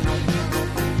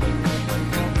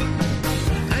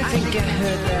 I think I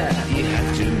heard that you have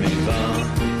to move on.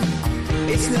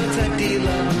 It's not ideal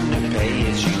on the pay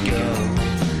as you go.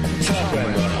 Talk when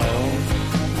we're home.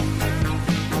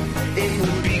 It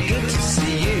would be good to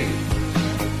see you.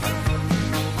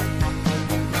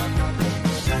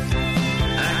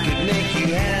 I could make you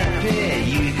happy,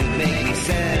 you could make me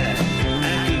sad.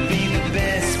 I could be the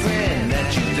best friend that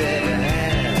you've ever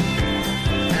had.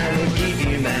 I would give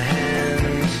you my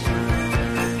hand,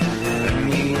 and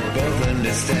we would both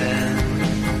understand.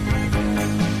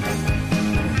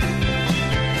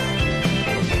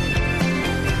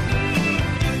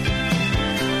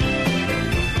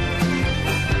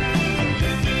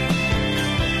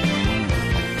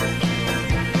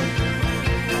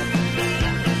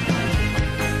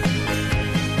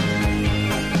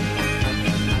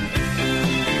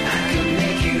 I could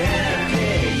make you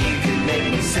happy, you could make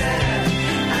me sad.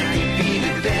 I could be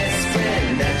the best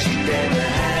friend that you've ever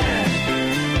had.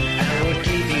 I would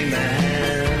give you my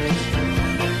hand,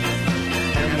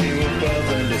 and we would both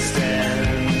understand.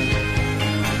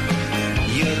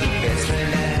 You're the best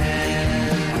friend I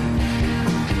had.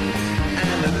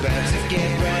 I'm about to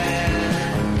get right.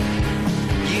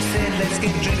 You said let's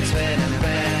get drinks when I'm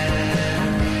back.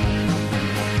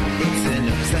 It's an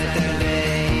upside down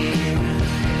game,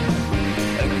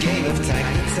 a game of tag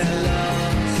that I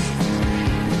lost.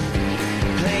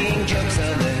 Playing jokes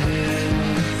on the hood.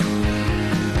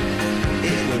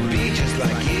 It would be just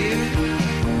like you.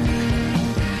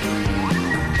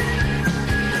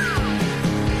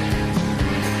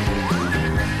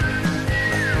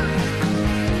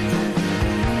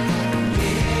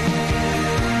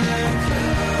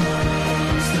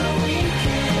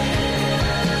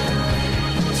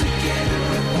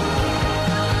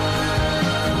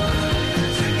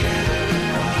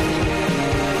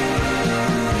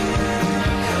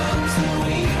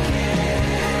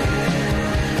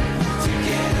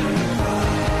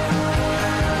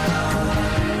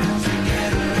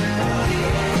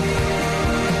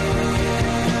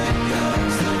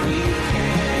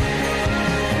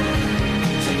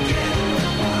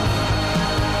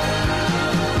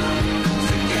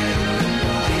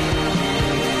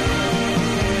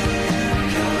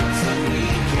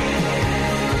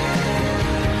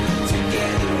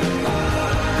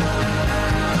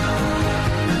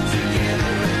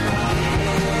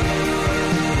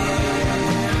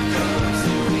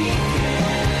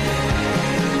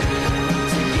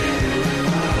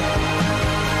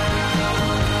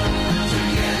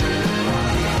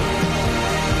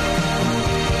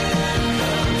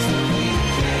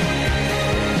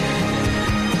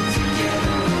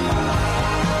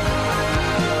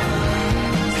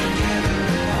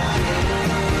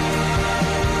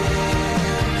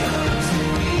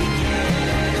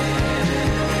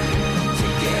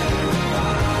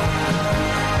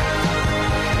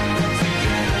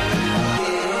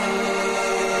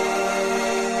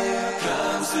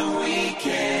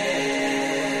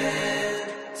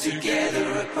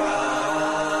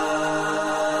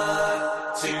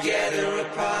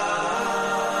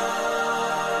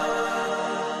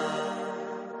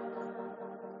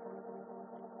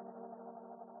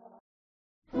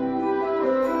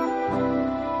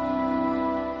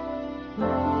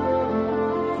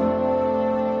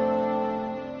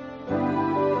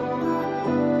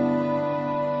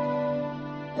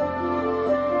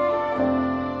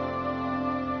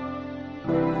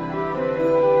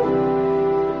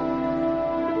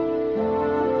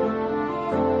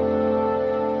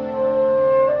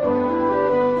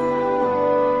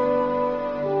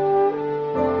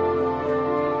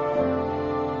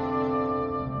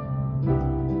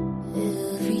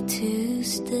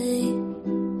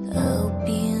 I'll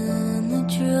be in the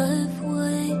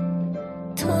driveway,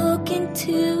 talking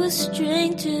to a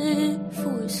stranger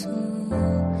for some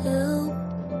help.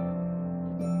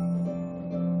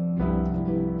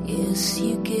 Yes,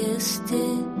 you guessed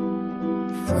it,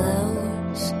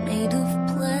 flowers made of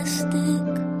plastic,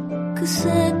 'cause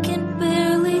I can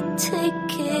barely take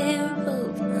care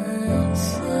of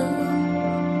myself.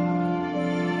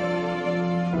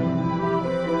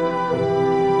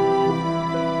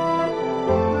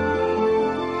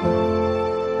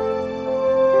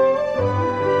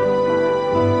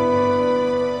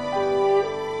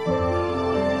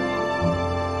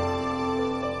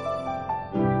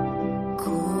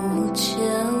 Cold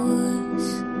showers,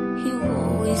 you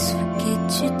always forget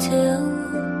your towel.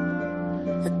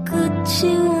 I got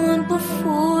you on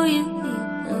before you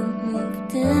even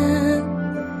moved in.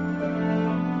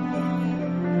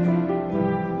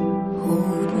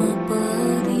 Hold my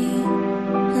body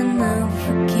and I'll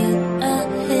forget I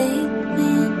hate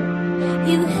me.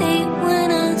 You hate when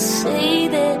I say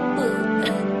that, but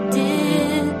I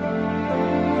did.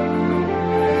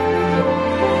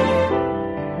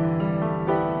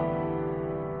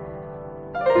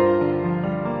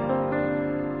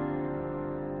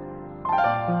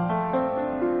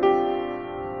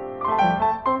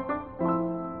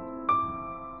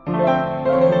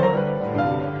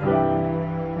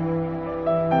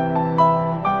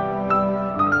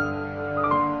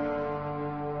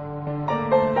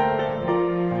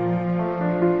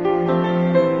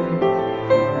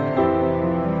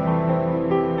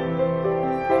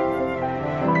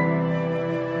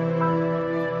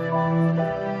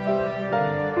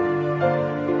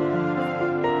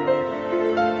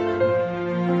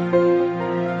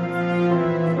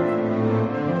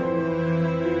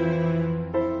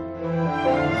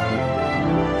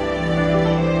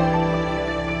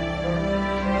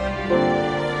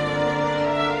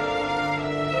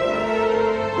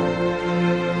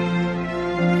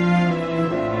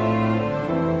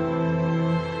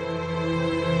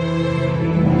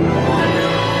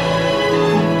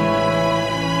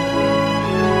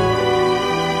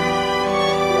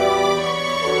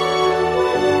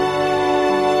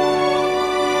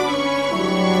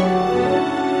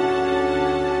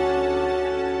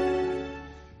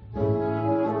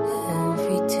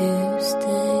 Every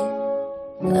Tuesday,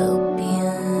 I'll be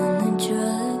in the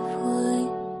driveway,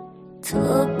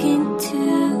 talking to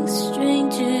a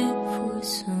stranger for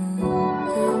some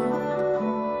help.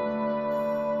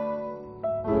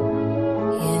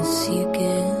 Yes, you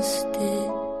guessed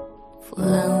it,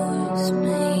 flowers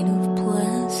made of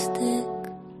plastic,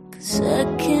 'cause I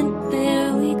can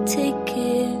barely take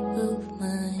care of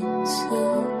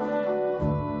myself.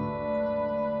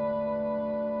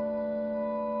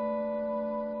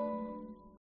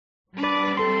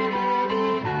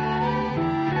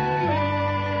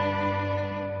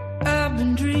 I've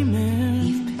been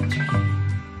dreaming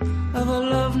of a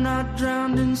love not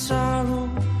drowned in sorrow,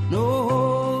 no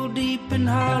hole deep and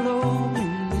hollow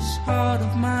in this heart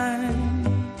of mine.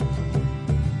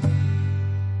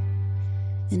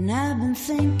 And I've been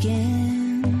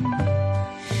thinking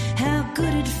how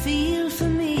good it'd feel for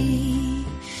me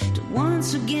to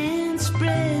once again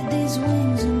spread these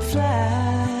wings and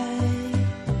fly.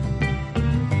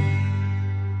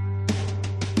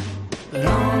 But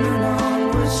on and on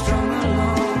we're strung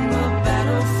along the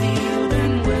battlefield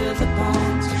and where the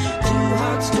ponds, two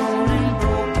hearts torn and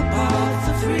broke apart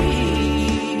for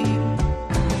free.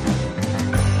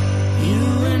 You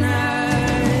and I,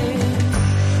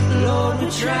 Lord, we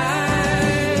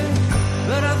tried,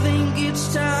 but I think it's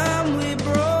time we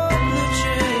broke the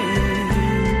chain.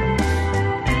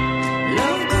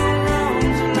 Love gone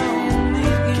wrong's a lonely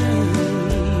game.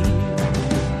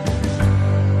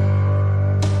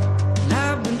 And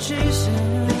I've been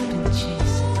chasing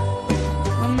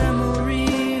a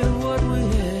memory of what we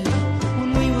had when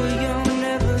we were young,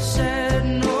 never sad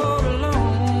nor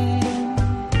alone.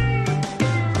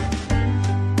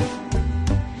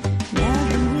 And I've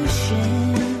been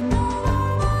wishing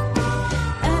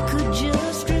I could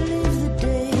just relive the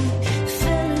day,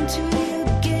 fell into your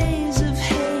gaze of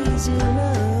hazy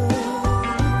love.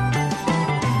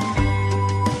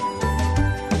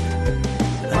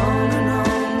 But on and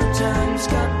on the times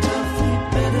got tough, we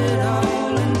bet it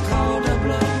all and called our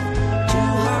bluff. Two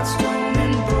hearts torn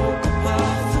and broke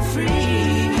apart for free.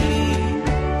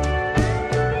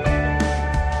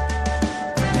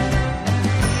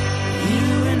 You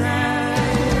and I,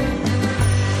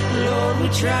 Lord, we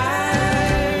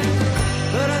tried,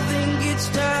 but I think it's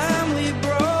time we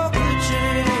broke the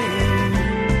chain.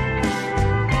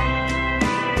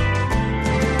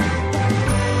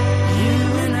 You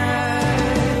and I,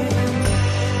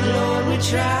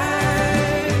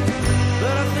 try,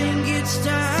 but I think it's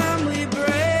time we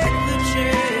break the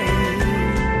chain.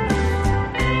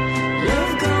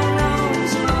 Love gone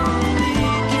wrong's a lonely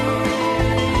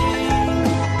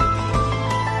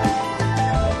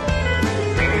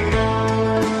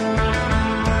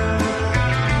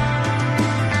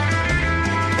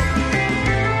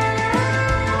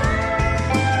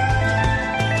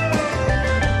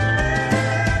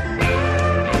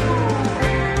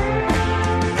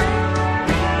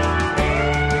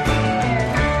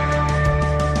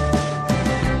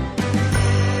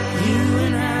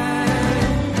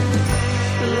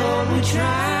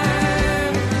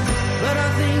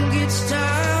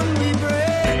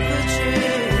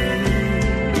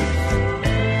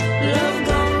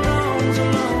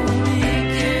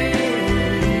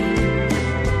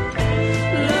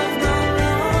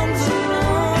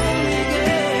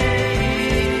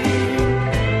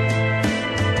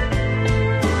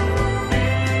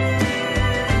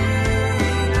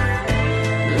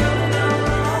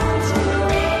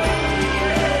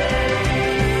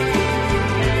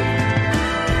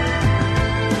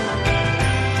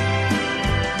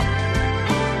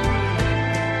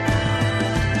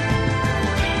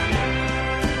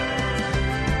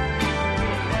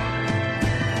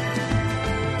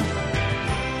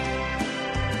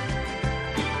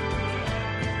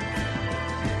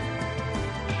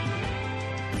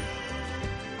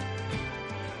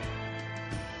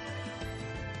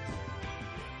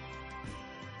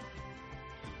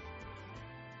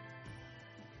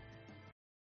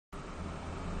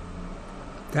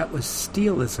That was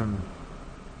Steelism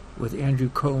with Andrew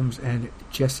Combs and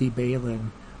Jessie Baylin,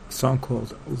 a song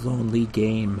called Lonely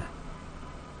Game.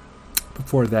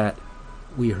 Before that,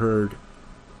 we heard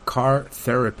Car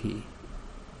Therapy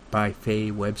by Faye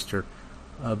Webster.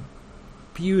 A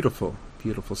beautiful,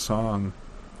 beautiful song,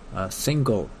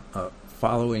 single,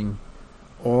 following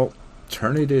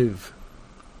alternative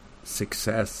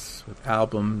success with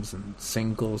albums and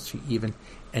singles. She even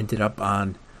ended up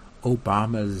on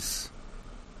Obama's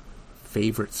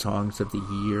favorite songs of the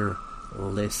year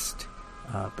list.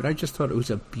 But I just thought it was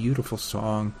a beautiful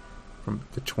song from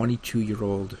the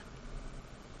 22-year-old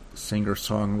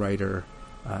singer-songwriter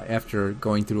after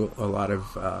going through a lot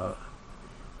of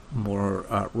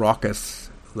more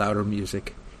raucous, louder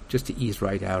music, just to ease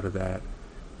right out of that.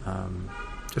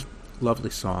 Just lovely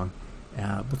song.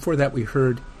 Before that, we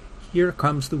heard Here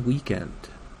Comes the Weekend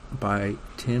by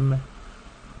Tim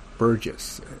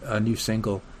Burgess, a new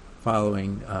single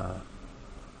following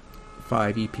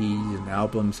 5 EPs and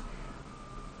albums.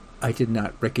 I did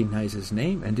not recognize his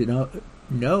name and did not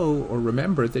know or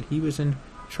remember that he was in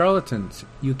Charlatans,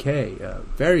 UK, a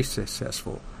very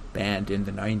successful band in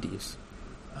the 90s.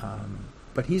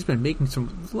 But he's been making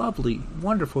some lovely,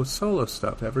 wonderful solo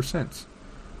stuff ever since.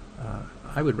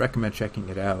 I would recommend checking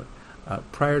it out.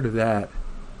 Prior to that,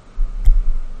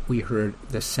 we heard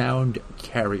the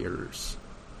Soundcarriers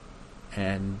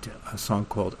and a song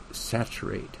called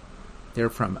Saturate. They're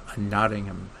from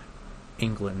Nottingham,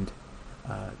 England.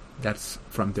 That's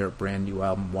from their brand new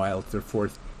album, Wild, their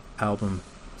 4th album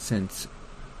since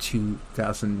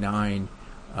 2009.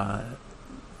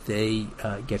 They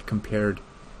get compared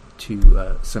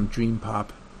to some dream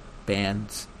pop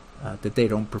bands that they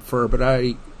don't prefer, but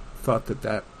I thought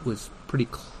that was pretty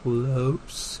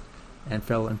close and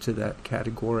fell into that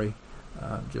category.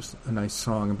 Just a nice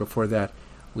song. And before that,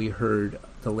 we heard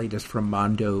the latest from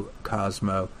Mondo,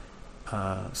 Cozmo,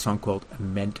 a song called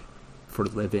Meant for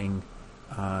Living.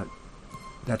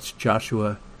 That's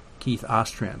Joshua Keith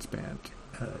Ostrand's band.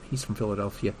 He's from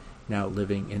Philadelphia, now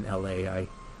living in LA. I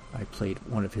played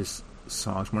one of his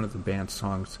songs, one of the band's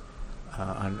songs,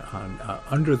 on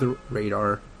Under the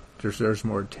Radar, Deserves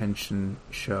More Attention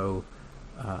show,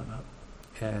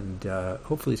 and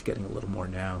hopefully he's getting a little more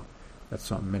now. That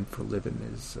song Meant for Living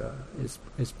is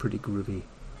pretty groovy.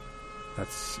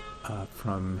 That's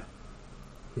from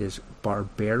his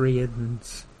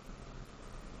Barbarians.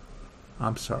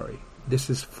 I'm sorry. This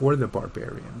is For the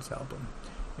Barbarians album.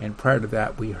 And prior to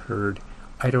that, we heard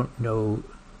I Don't Know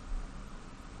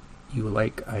You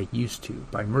Like I Used To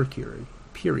by Mercury,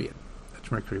 period.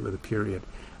 That's Mercury with a period.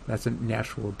 That's a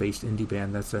Nashville-based indie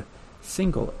band. That's a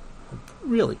single, a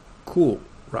really cool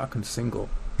rockin' single.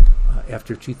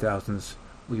 After 2000s,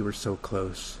 We Were So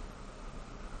Close.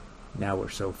 Now We're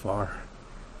So Far.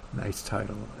 Nice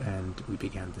title. And we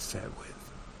began the set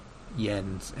with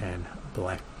Yens and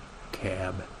Black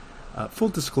Cab. Full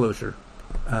disclosure,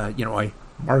 I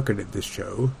marketed this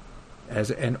show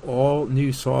as an all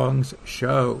new songs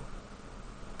show,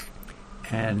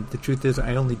 and the truth is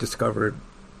I only discovered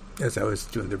as I was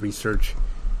doing the research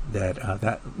that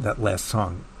that last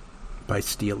song by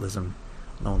Steelism.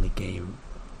 Lonely Game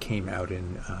came out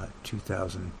in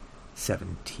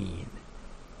 2017.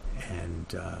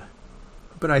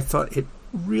 But I thought it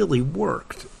really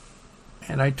worked.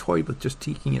 And I toyed with just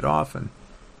taking it off, and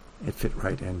it fit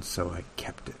right in, so I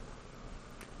kept it.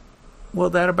 Well,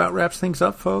 that about wraps things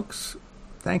up, folks.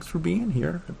 Thanks for being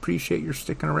here. Appreciate your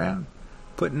sticking around,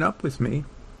 putting up with me.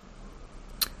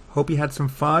 Hope you had some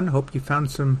fun. Hope you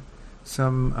found some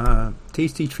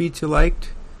tasty treats you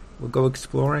liked. We'll go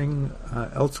exploring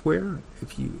elsewhere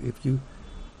if you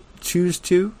choose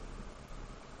to.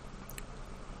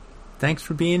 Thanks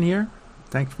for being here.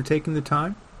 Thanks for taking the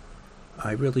time.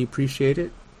 I really appreciate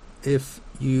it. If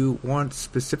you want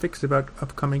specifics about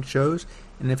upcoming shows,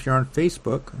 and if you're on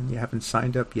Facebook and you haven't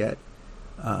signed up yet,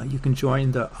 you can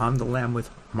join the On the Lam with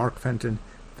Mark Fenton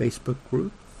Facebook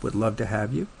group. Would love to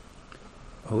have you.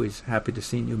 Always happy to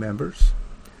see new members.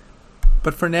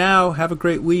 But for now, have a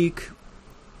great week.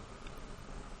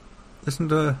 Listen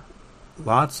to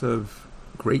lots of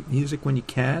great music when you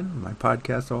can. My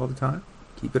podcast all the time.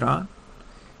 Keep it on.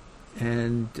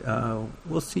 And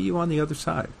we'll see you on the other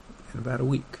side in about a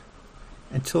week.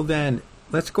 Until then,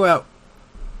 let's go out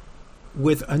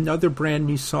with another brand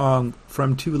new song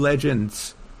from two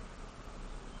legends,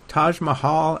 Taj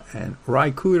Mahal and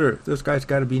Cooder. Those guys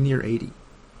got to be near 80.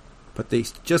 But they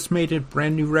just made a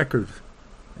brand new record.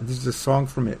 And this is a song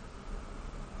from it.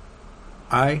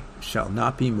 I Shall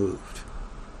Not Be Moved.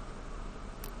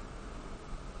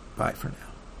 Bye for now.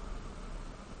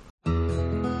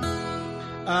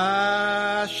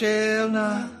 I shall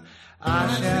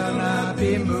not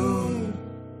be moved.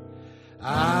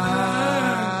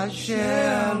 I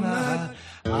shall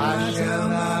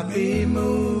not be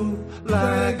moved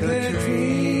like a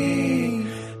tree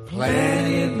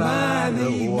planted by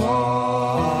the water.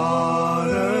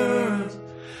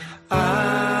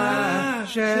 I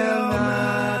shall